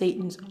are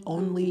Satan's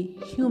only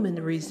human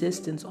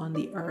resistance on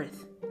the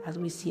earth, as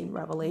we see in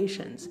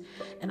Revelations.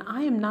 And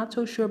I am not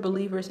so sure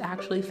believers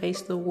actually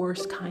face the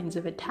worst kinds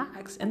of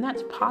attacks. And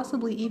that's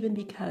possibly even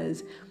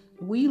because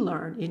we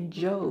learn in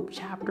Job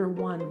chapter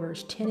 1,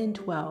 verse 10 and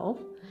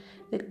 12,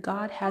 that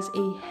God has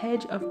a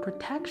hedge of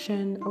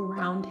protection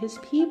around his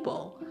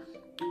people.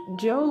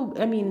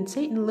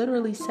 Satan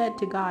literally said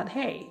to God,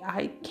 hey,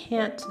 I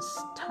can't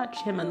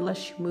touch him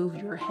unless you move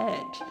your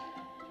hedge.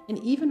 And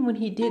even when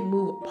he did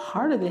move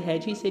part of the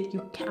hedge, he said,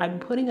 I'm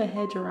putting a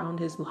hedge around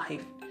his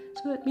life.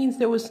 So that means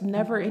there was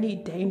never any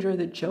danger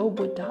that Job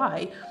would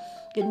die.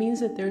 It means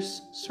that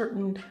there's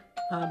certain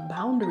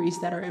boundaries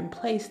that are in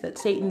place that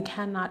Satan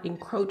cannot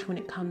encroach when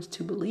it comes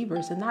to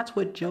believers. And that's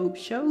what Job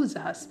shows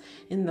us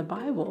in the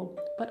Bible.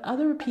 But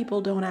other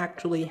people don't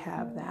actually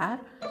have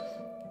that.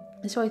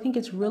 And so I think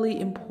it's really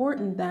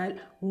important that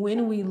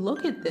when we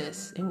look at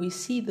this and we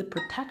see the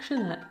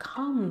protection that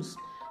comes,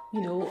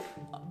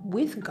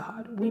 with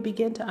God, we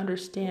begin to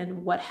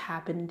understand what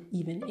happened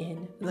even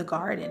in the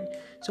garden.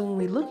 So when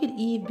we look at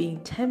Eve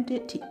being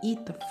tempted to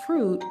eat the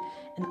fruit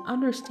and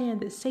understand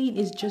that Satan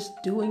is just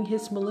doing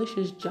his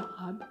malicious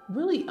job,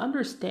 really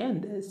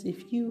understand this.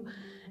 If you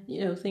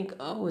think,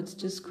 oh, it's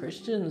just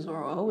Christians,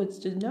 or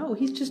no,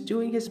 he's just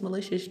doing his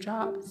malicious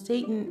job.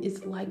 Satan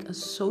is like a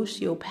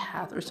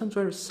sociopath or some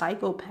sort of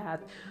psychopath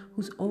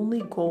whose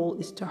only goal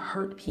is to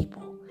hurt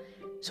people.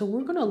 So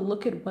we're going to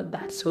look at what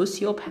that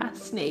sociopath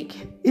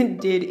snake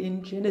did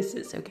in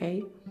Genesis,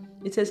 okay?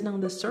 It says, now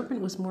the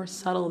serpent was more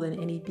subtle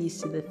than any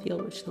beast of the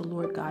field which the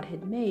Lord God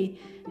had made.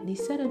 And he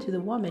said unto the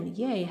woman,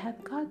 yea,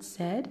 hath God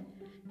said,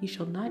 you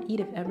shall not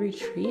eat of every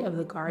tree of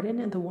the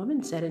garden? And the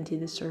woman said unto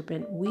the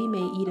serpent, we may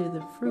eat of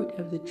the fruit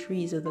of the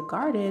trees of the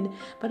garden,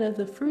 but of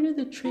the fruit of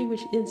the tree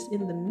which is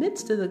in the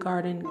midst of the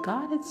garden,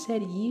 God hath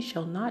said, ye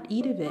shall not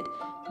eat of it,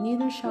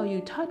 neither shall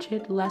you touch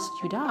it, lest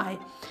you die.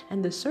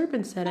 And the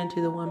serpent said unto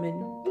the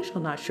woman, you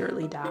shall not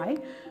surely die.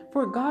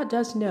 For God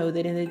does know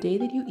that in the day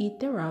that you eat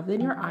thereof, then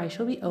your eyes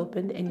shall be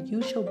opened, and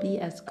you shall be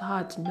as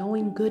gods,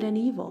 knowing good and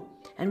evil.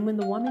 And when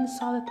the woman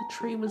saw that the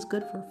tree was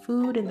good for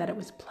food, and that it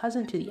was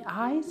pleasant to the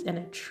eyes, and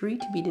a tree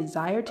to be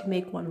desired to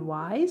make one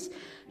wise,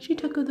 she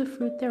took of the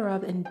fruit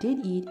thereof, and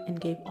did eat, and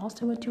gave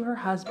also unto her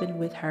husband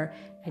with her,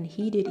 and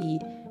he did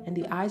eat. And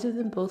the eyes of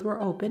them both were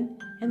open,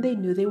 and they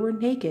knew they were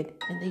naked,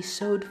 and they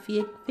sewed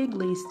fig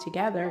leaves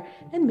together,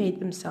 and made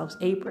themselves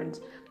aprons.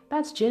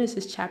 That's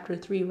Genesis chapter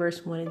 3,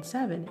 verse 1 and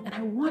 7. And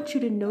I want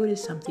you to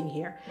notice something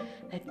here,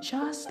 that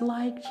just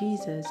like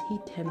Jesus, he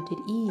tempted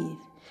Eve.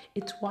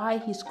 It's why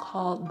he's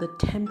called the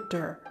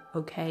tempter,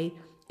 okay?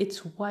 It's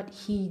what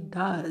he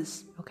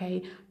does,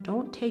 okay?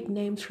 Don't take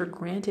names for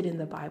granted in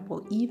the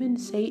Bible. Even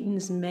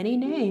Satan's many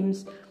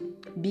names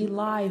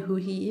belie who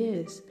he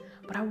is.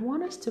 But I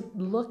want us to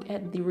look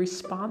at the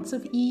response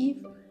of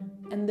Eve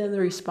and then the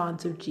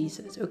response of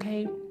Jesus,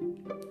 okay?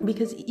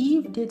 Because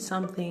Eve did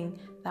something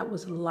that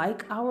was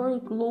like our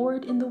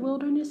Lord in the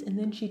wilderness, and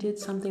then she did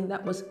something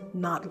that was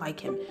not like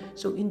him.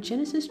 So in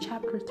Genesis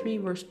chapter 3,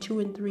 verse 2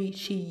 and 3,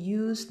 she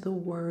used the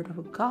word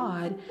of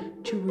God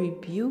to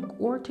rebuke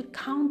or to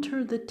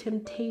counter the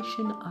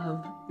temptation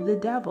of the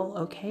devil,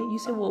 okay? You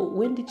say, well,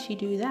 when did she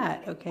do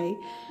that, okay?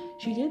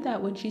 She did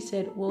that when she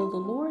said, well, the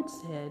Lord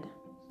said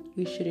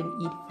we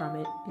shouldn't eat from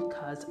it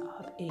because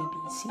of A, B,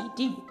 C,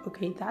 D.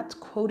 Okay, that's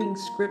quoting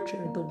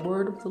scripture, the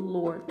word of the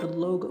Lord, the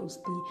logos,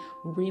 the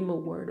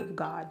Rhema word of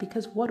God.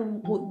 Because what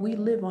we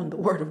live on the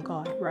word of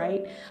God,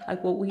 right?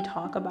 Like what we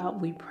talk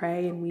about, we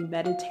pray and we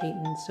meditate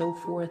and so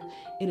forth.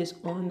 It is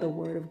on the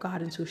word of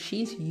God. And so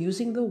she's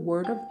using the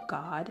word of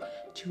God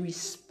to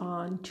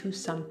respond to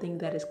something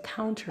that is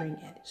countering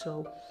it.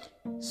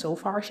 So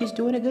far she's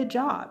doing a good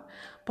job.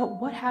 But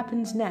what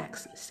happens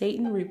next?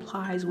 Satan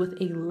replies with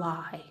a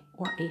lie,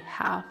 or a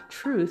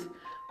half-truth,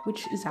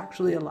 which is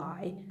actually a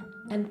lie,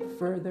 and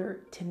further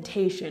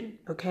temptation,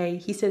 okay?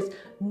 He says,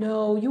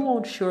 no, you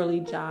won't surely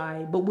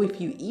die, but if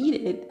you eat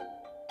it,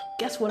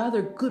 guess what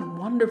other good,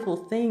 wonderful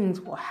things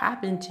will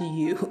happen to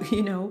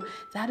you?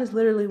 That is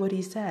literally what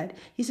he said.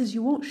 He says,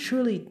 you won't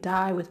surely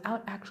die,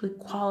 without actually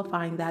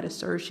qualifying that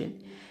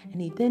assertion. And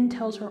he then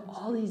tells her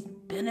all these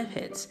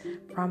benefits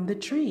from the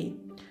tree.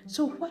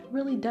 So what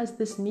really does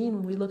this mean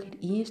when we look at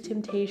Eve's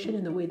temptation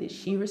and the way that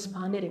she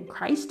responded, and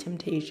Christ's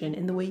temptation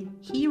and the way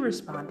he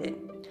responded?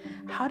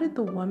 How did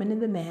the woman and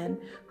the man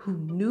who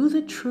knew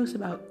the truth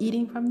about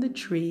eating from the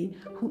tree,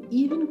 who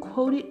even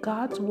quoted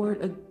God's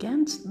word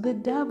against the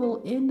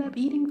devil, end up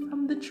eating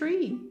from the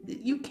tree?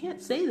 You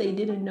can't say they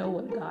didn't know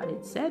what God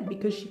had said,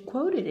 because she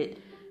quoted it.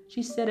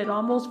 She said it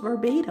almost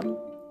verbatim.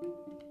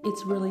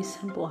 It's really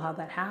simple how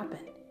that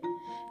happened.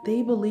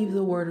 They believe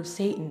the word of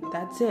Satan.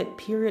 That's it,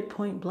 period,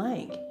 point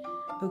blank.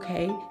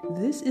 Okay,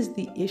 this is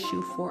the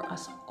issue for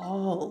us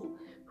all.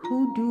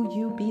 Who do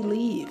you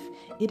believe?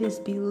 It is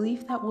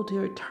belief that will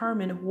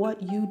determine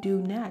what you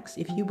do next.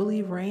 If you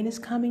believe rain is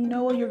coming,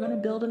 Noah, you're going to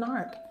build an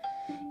ark.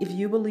 If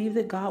you believe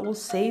that God will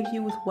save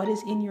you with what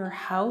is in your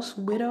house,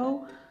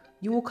 widow,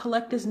 you will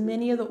collect as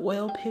many of the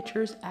oil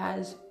pitchers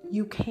as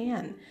you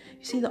can.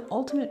 You see, the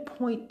ultimate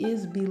point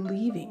is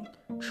believing.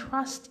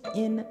 Trust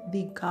in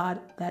the God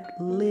that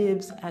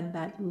lives and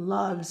that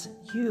loves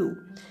you.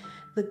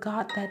 The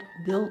God that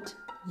built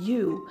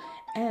you.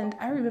 And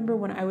I remember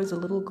when I was a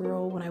little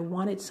girl, when I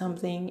wanted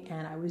something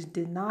and I was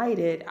denied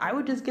it, I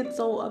would just get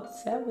so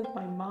upset with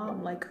my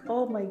mom, like,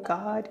 oh my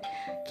God,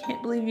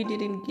 can't believe you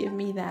didn't give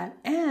me that.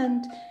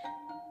 And,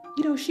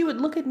 she would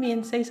look at me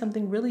and say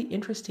something really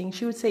interesting.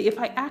 She would say, if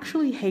I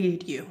actually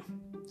hated you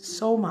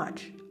so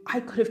much, I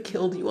could have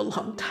killed you a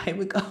long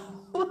time ago.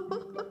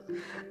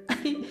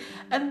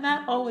 And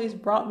that always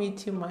brought me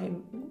to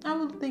I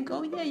would think,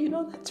 oh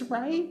yeah, that's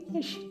right.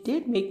 Yeah, she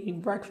did make me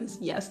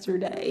breakfast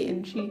yesterday.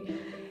 And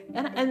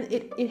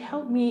it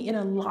helped me in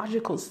a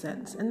logical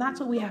sense. And that's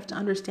what we have to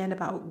understand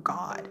about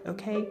God,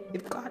 okay?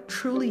 If God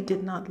truly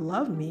did not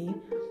love me,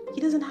 he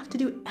doesn't have to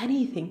do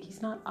anything.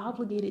 He's not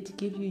obligated to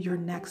give you your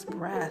next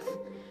breath,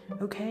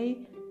 okay?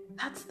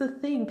 That's the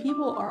thing.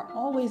 People are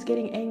always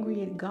getting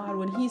angry at God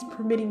when he's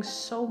permitting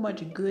so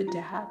much good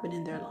to happen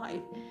in their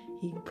life.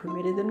 He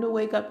permitted them to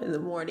wake up in the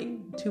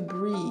morning, to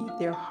breathe,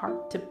 their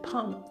heart to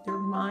pump, their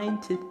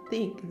mind to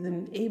think,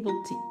 them able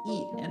to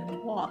eat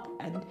and walk,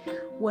 and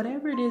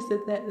whatever it is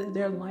that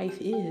their life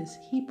is,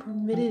 he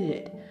permitted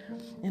it.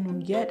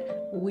 And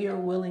yet we are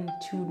willing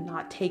to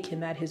not take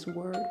him at his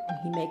word when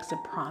he makes a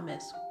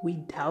promise. We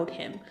doubt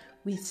him.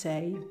 We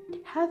say,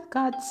 hath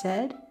God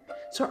said?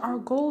 So our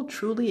goal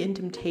truly in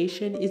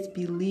temptation is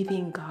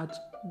believing God's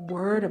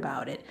word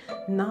about it,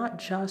 not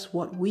just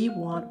what we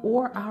want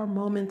or our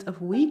moments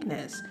of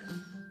weakness.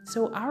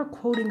 So our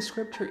quoting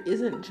scripture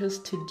isn't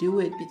just to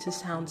do it to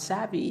sound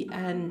savvy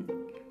and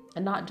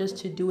not just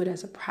to do it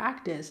as a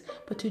practice,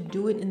 but to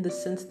do it in the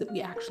sense that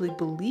we actually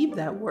believe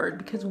that word,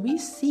 because we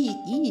see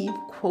Eve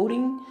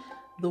quoting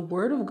the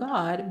word of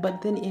God,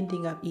 but then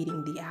ending up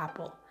eating the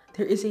apple.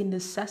 There is a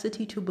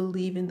necessity to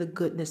believe in the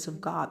goodness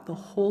of God, the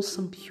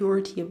wholesome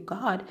purity of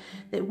God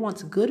that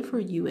wants good for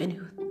you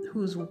and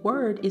whose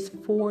word is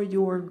for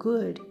your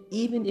good,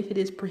 even if it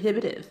is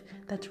prohibitive.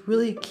 That's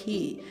really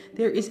key.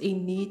 There is a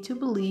need to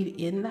believe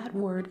in that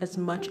word as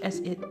much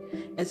as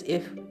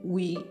if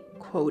we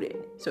quote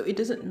it. So it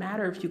doesn't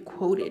matter if you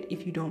quote it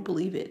if you don't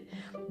believe it.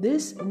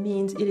 This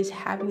means it is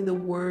having the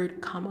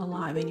word come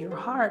alive in your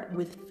heart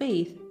with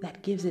faith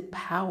that gives it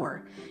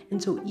power.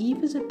 And so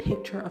Eve is a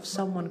picture of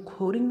someone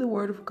quoting the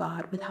word of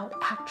God without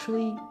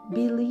actually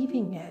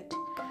believing it.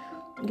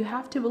 You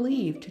have to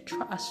believe, to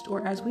trust,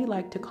 or as we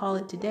like to call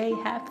it today,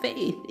 have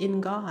faith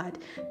in God,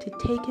 to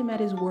take him at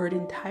his word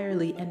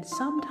entirely. And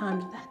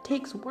sometimes that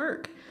takes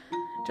work.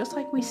 Just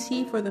like we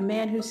see for the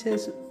man who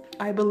says,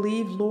 I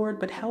believe, Lord,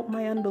 but help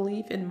my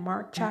unbelief in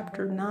Mark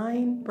chapter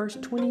 9, verse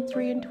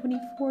 23 and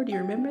 24. Do you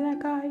remember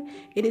that guy?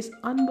 It is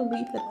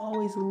unbelief that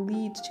always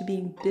leads to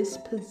being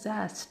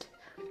dispossessed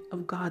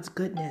of God's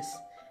goodness.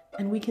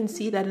 And we can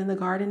see that in the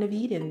Garden of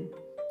Eden.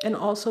 And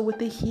also with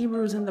the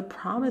Hebrews in the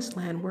promised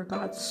land, where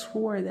God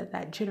swore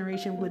that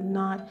generation would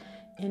not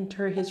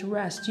enter his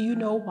rest. Do you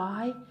know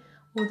why?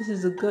 Well, this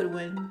is a good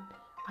one.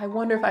 I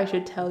wonder if I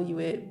should tell you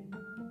it.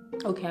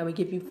 Okay, I would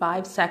give you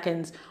 5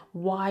 seconds.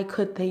 Why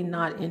could they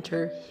not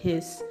enter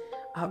his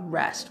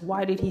rest?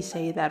 Why did he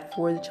say that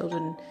for the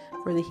children,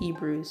 for the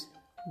Hebrews?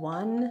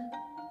 1,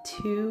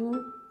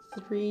 2,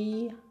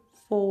 3,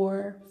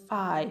 4,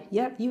 5.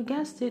 Yep, you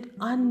guessed it.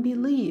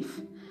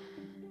 Unbelief.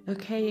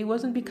 Okay, it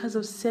wasn't because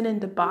of sin and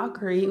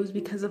debauchery, it was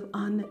because of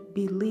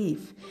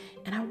unbelief.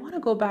 And I want to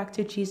go back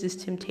to Jesus'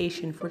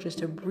 temptation for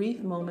just a brief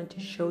moment to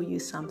show you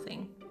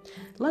something.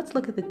 Let's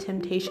look at the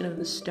temptation of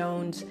the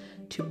stones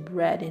to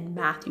bread in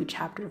Matthew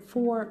chapter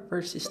 4,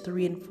 verses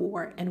 3 and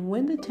 4. And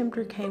when the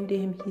tempter came to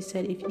him, he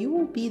said, if you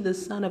will be the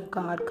Son of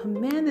God,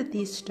 command that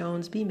these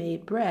stones be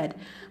made bread.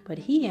 But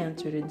he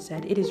answered and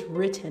said, it is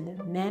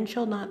written, man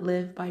shall not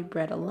live by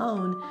bread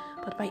alone,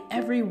 but by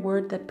every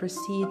word that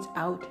proceeds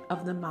out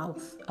of the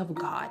mouth of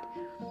God.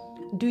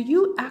 Do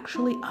you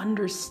actually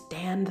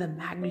understand the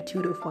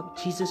magnitude of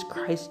what Jesus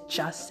Christ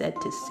just said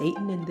to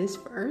Satan in this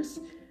verse?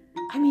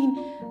 I mean,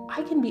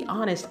 I can be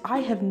honest, I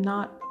have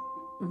not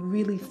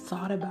really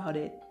thought about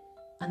it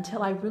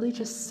until I really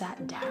just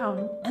sat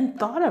down and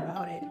thought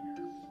about it.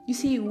 You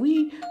see,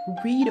 we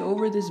read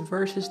over this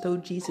verse as though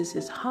Jesus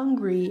is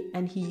hungry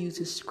and he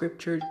uses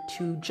scripture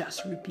to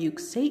just rebuke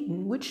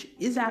Satan, which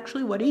is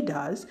actually what he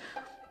does.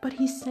 But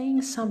he's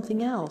saying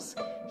something else.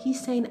 He's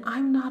saying,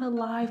 I'm not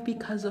alive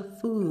because of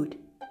food.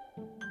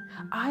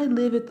 I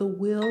live at the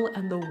will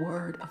and the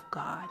word of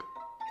God.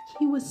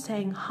 He was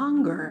saying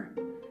hunger,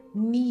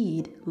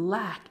 need,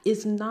 lack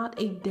is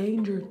not a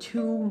danger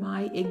to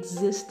my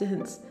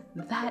existence.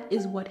 That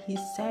is what he's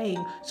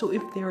saying. So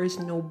if there is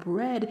no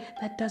bread,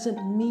 that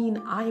doesn't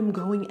mean I'm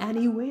going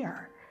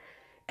anywhere.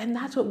 And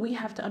that's what we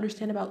have to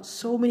understand about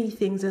so many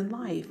things in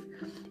life.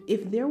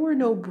 If there were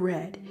no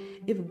bread,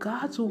 if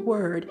God's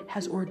word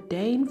has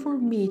ordained for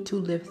me to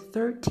live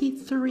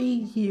 33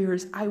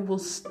 years, I will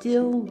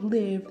still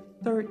live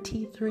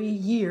 33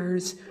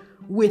 years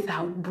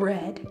without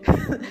bread.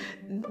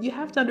 You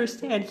have to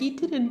understand, he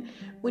didn't,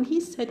 when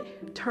he said,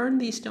 turn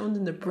these stones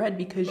into bread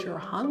because you're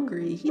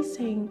hungry, he's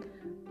saying,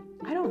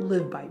 I don't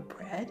live by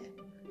bread.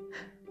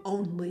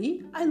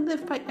 only. I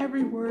live by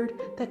every word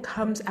that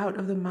comes out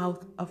of the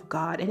mouth of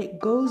God. And it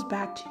goes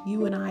back to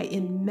you and I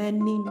in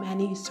many,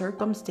 many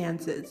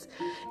circumstances.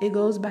 It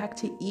goes back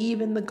to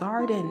Eve in the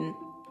garden.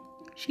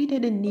 She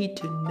didn't need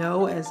to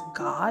know as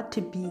God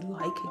to be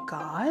like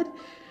God.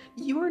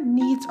 Your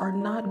needs are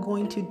not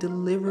going to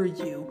deliver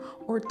you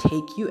or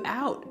take you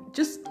out.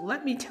 Just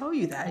let me tell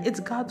you that. It's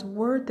God's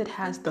word that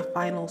has the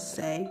final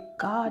say.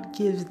 God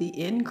gives the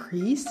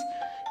increase.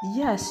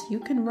 Yes, you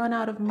can run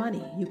out of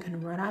money. You can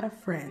run out of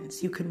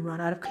friends. You can run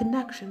out of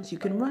connections. You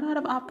can run out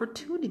of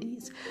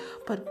opportunities.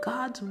 But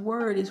God's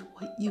word is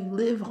what you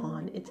live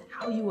on. It's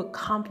how you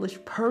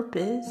accomplish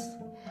purpose.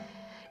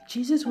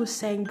 Jesus was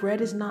saying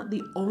bread is not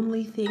the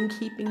only thing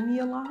keeping me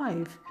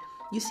alive.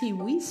 You see,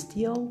 we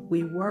steal,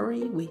 we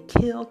worry, we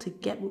kill to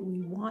get what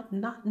we want,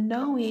 not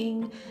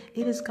knowing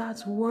it is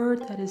God's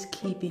word that is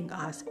keeping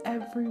us.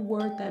 Every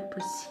word that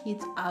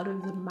proceeds out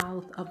of the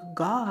mouth of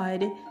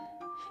God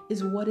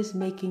is what is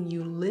making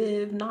you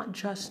live, not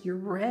just your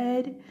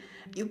bread.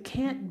 You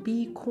can't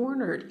be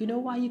cornered. You know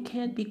why you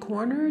can't be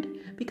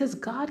cornered? Because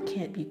God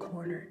can't be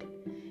cornered.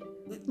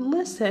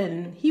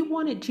 Listen, he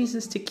wanted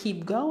Jesus to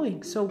keep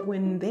going. So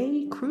when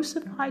they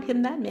crucified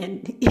him, that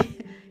man,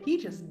 he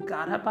just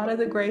got up out of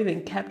the grave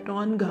and kept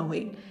on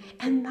going.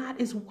 And that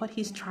is what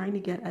he's trying to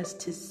get us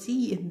to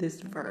see in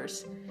this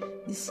verse.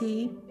 You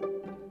see,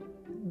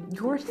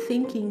 your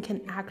thinking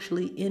can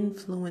actually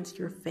influence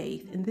your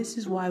faith. And this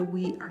is why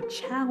we are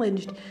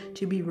challenged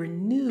to be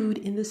renewed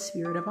in the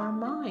spirit of our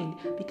mind.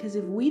 Because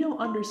if we don't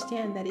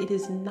understand that it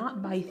is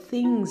not by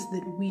things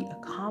that we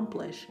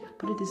accomplish,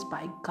 but it is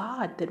by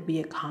God that we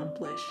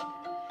accomplish,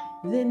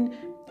 then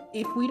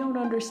if we don't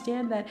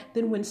understand that,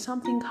 then when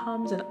something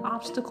comes, an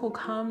obstacle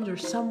comes, or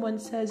someone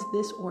says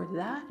this or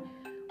that,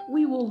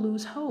 we will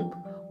lose hope.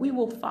 We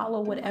will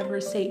follow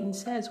whatever Satan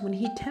says when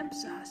he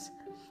tempts us.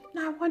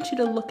 Now, I want you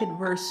to look at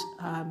verse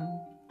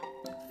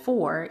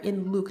 4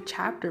 in Luke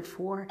chapter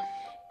 4,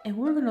 and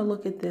we're going to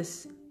look at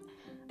this.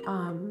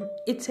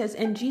 It says,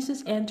 "And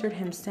Jesus answered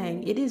him,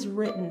 saying, It is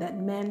written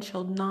that man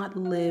shall not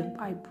live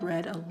by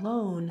bread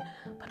alone,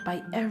 but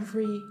by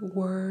every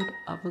word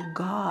of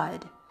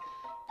God."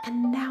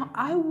 And now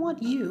I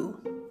want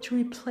you to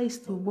replace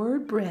the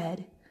word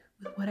bread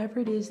with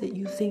whatever it is that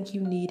you think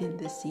you need in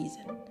this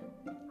season.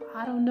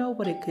 I don't know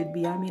what it could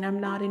be. I mean, I'm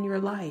not in your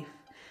life.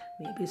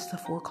 Maybe it's the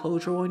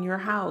foreclosure on your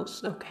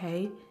house,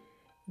 okay?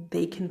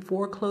 They can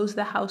foreclose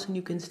the house and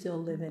you can still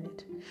live in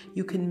it.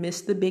 You can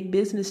miss the big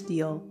business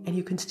deal and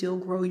you can still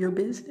grow your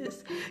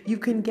business. You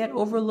can get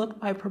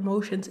overlooked by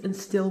promotions and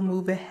still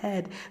move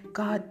ahead.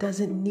 God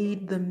doesn't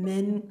need the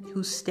men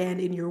who stand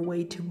in your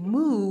way to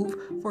move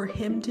for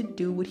him to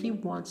do what he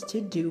wants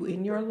to do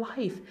in your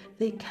life.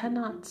 They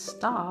cannot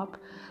stop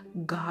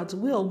God's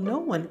will. No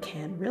one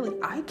can, really.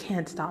 I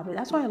can't stop it.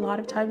 That's why a lot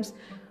of times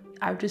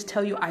I just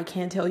tell you, I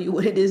can't tell you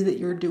what it is that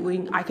you're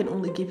doing. I can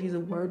only give you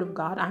the word of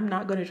God. I'm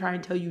not going to try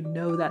and tell you,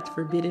 no, that's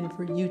forbidden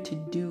for you to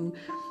do,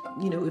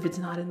 if it's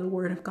not in the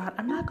word of God.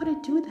 I'm not going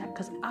to do that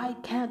because I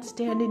can't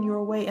stand in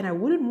your way and I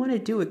wouldn't want to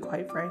do it,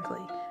 quite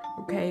frankly.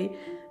 Okay?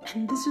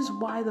 And this is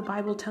why the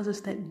Bible tells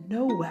us that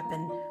no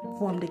weapon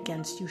formed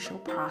against you shall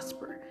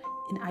prosper.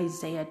 In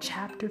Isaiah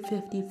chapter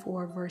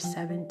 54, verse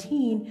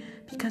 17,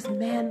 because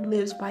man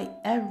lives by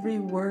every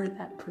word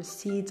that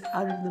proceeds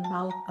out of the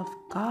mouth of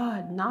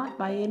God, not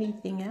by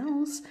anything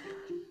else.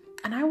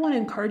 And I want to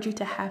encourage you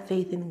to have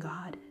faith in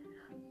God.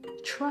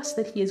 Trust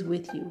that he is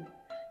with you.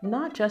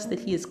 Not just that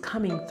he is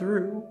coming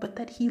through, but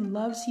that he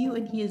loves you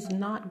and he is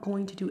not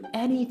going to do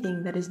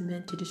anything that is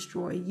meant to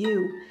destroy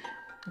you.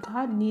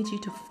 God needs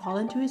you to fall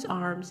into his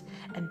arms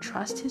and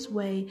trust his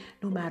way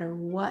no matter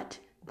what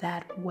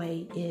that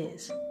way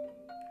is.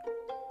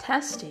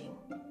 Testing,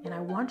 and I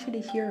want you to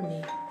hear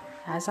me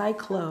as I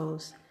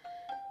close,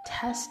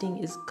 testing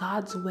is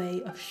God's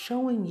way of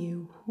showing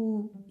you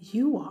who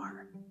you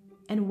are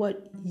and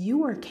what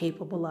you are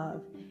capable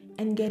of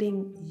and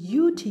getting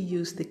you to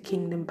use the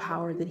kingdom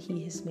power that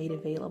he has made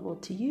available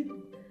to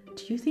you.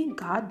 Do you think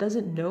God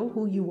doesn't know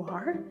who you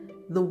are?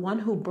 The one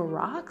who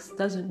baraks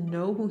doesn't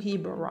know who he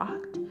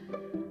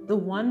baraked? The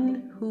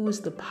one who is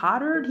the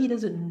potter, he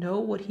doesn't know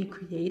what he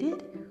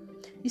created?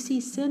 You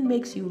see, sin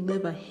makes you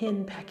live a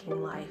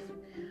hen-pecking life.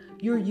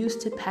 You're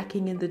used to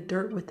pecking in the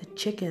dirt with the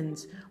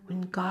chickens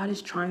when God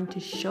is trying to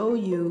show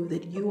you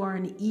that you are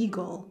an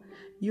eagle.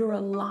 You're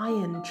a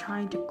lion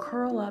trying to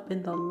curl up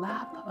in the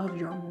lap of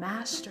your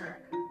master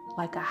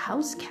like a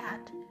house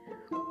cat.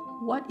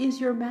 What is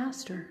your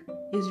master?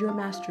 Is your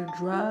master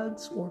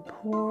drugs or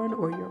porn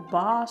or your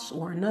boss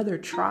or another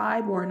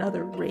tribe or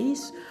another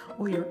race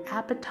or your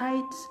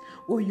appetites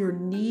or your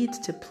needs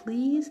to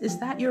please? Is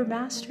that your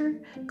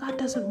master? God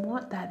doesn't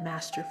want that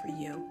master for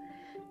you.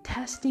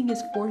 Testing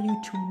is for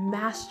you to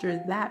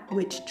master that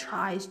which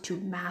tries to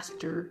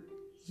master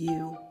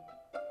you.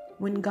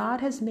 When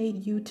God has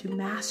made you to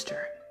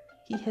master,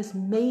 he has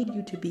made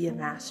you to be a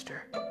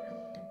master.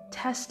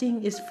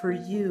 Testing is for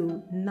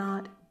you,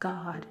 not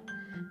God.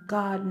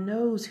 God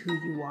knows who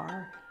you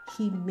are.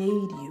 He made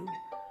you.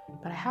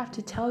 But I have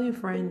to tell you,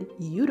 friend,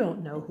 you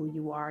don't know who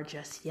you are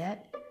just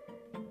yet.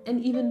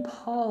 And even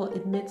Paul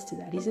admits to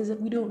that. He says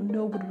that we don't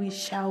know what we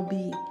shall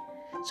be.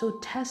 So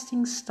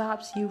testing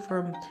stops you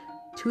from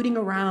tooting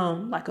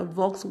around like a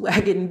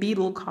Volkswagen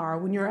Beetle car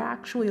when you're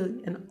actually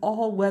an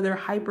all-weather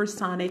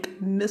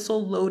hypersonic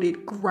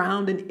missile-loaded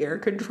ground and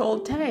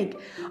air-controlled tank.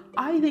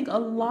 I think a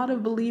lot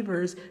of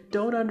believers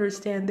don't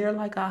understand they're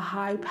like a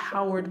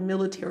high-powered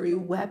military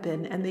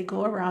weapon, and they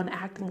go around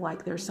acting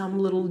like they're some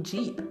little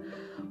Jeep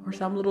or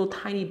some little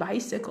tiny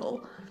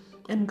bicycle.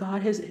 And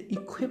God has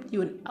equipped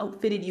you and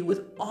outfitted you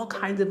with all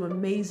kinds of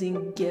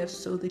amazing gifts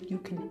so that you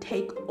can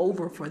take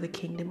over for the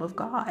kingdom of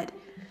God.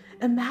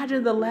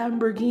 Imagine the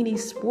Lamborghini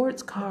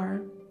sports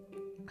car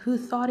who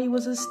thought he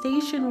was a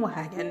station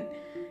wagon.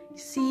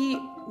 See,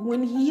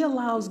 when he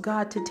allows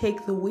God to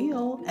take the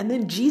wheel and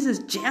then Jesus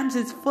jams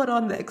his foot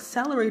on the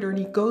accelerator and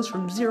he goes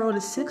from 0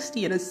 to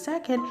 60 in a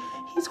second,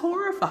 he's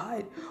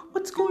horrified.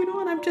 What's going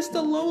on? I'm just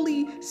a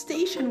lowly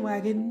station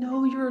wagon.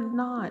 No, you're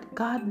not.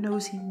 God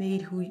knows he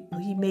made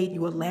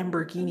you a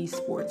Lamborghini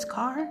sports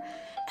car.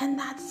 And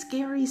that's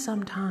scary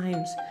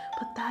sometimes,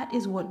 but that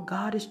is what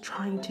God is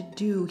trying to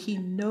do. He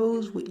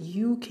knows what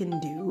you can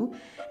do,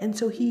 and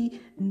so he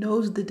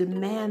knows the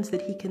demands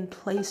that he can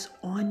place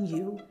on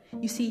you.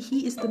 You see,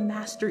 he is the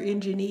master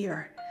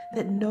engineer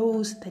that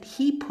knows that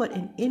he put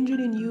an engine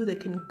in you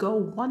that can go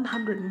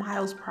 100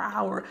 miles per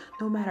hour,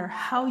 no matter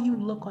how you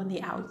look on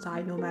the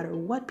outside, no matter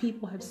what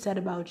people have said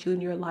about you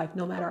in your life,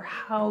 no matter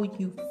how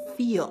you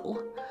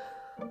feel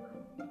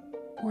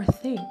or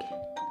think.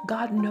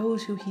 God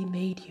knows who he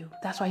made you.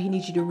 That's why he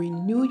needs you to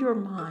renew your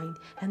mind.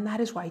 And that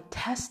is why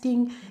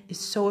testing is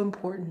so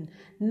important.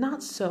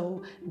 Not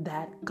so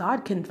that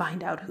God can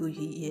find out who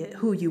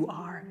you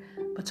are,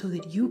 but so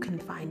that you can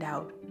find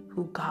out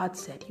who God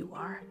said you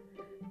are.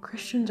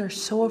 Christians are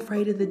so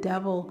afraid of the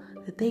devil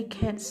that they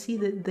can't see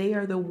that they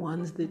are the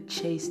ones that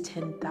chase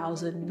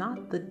 10,000,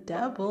 not the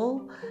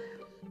devil.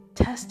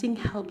 Testing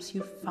helps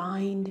you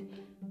find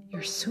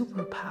your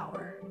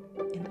superpower.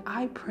 And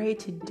I pray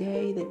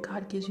today that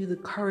God gives you the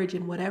courage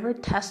in whatever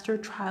test or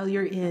trial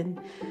you're in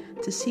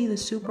to see the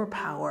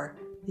superpower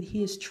that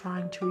he is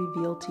trying to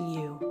reveal to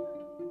you.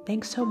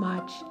 Thanks so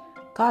much.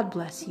 God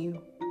bless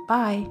you.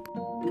 Bye.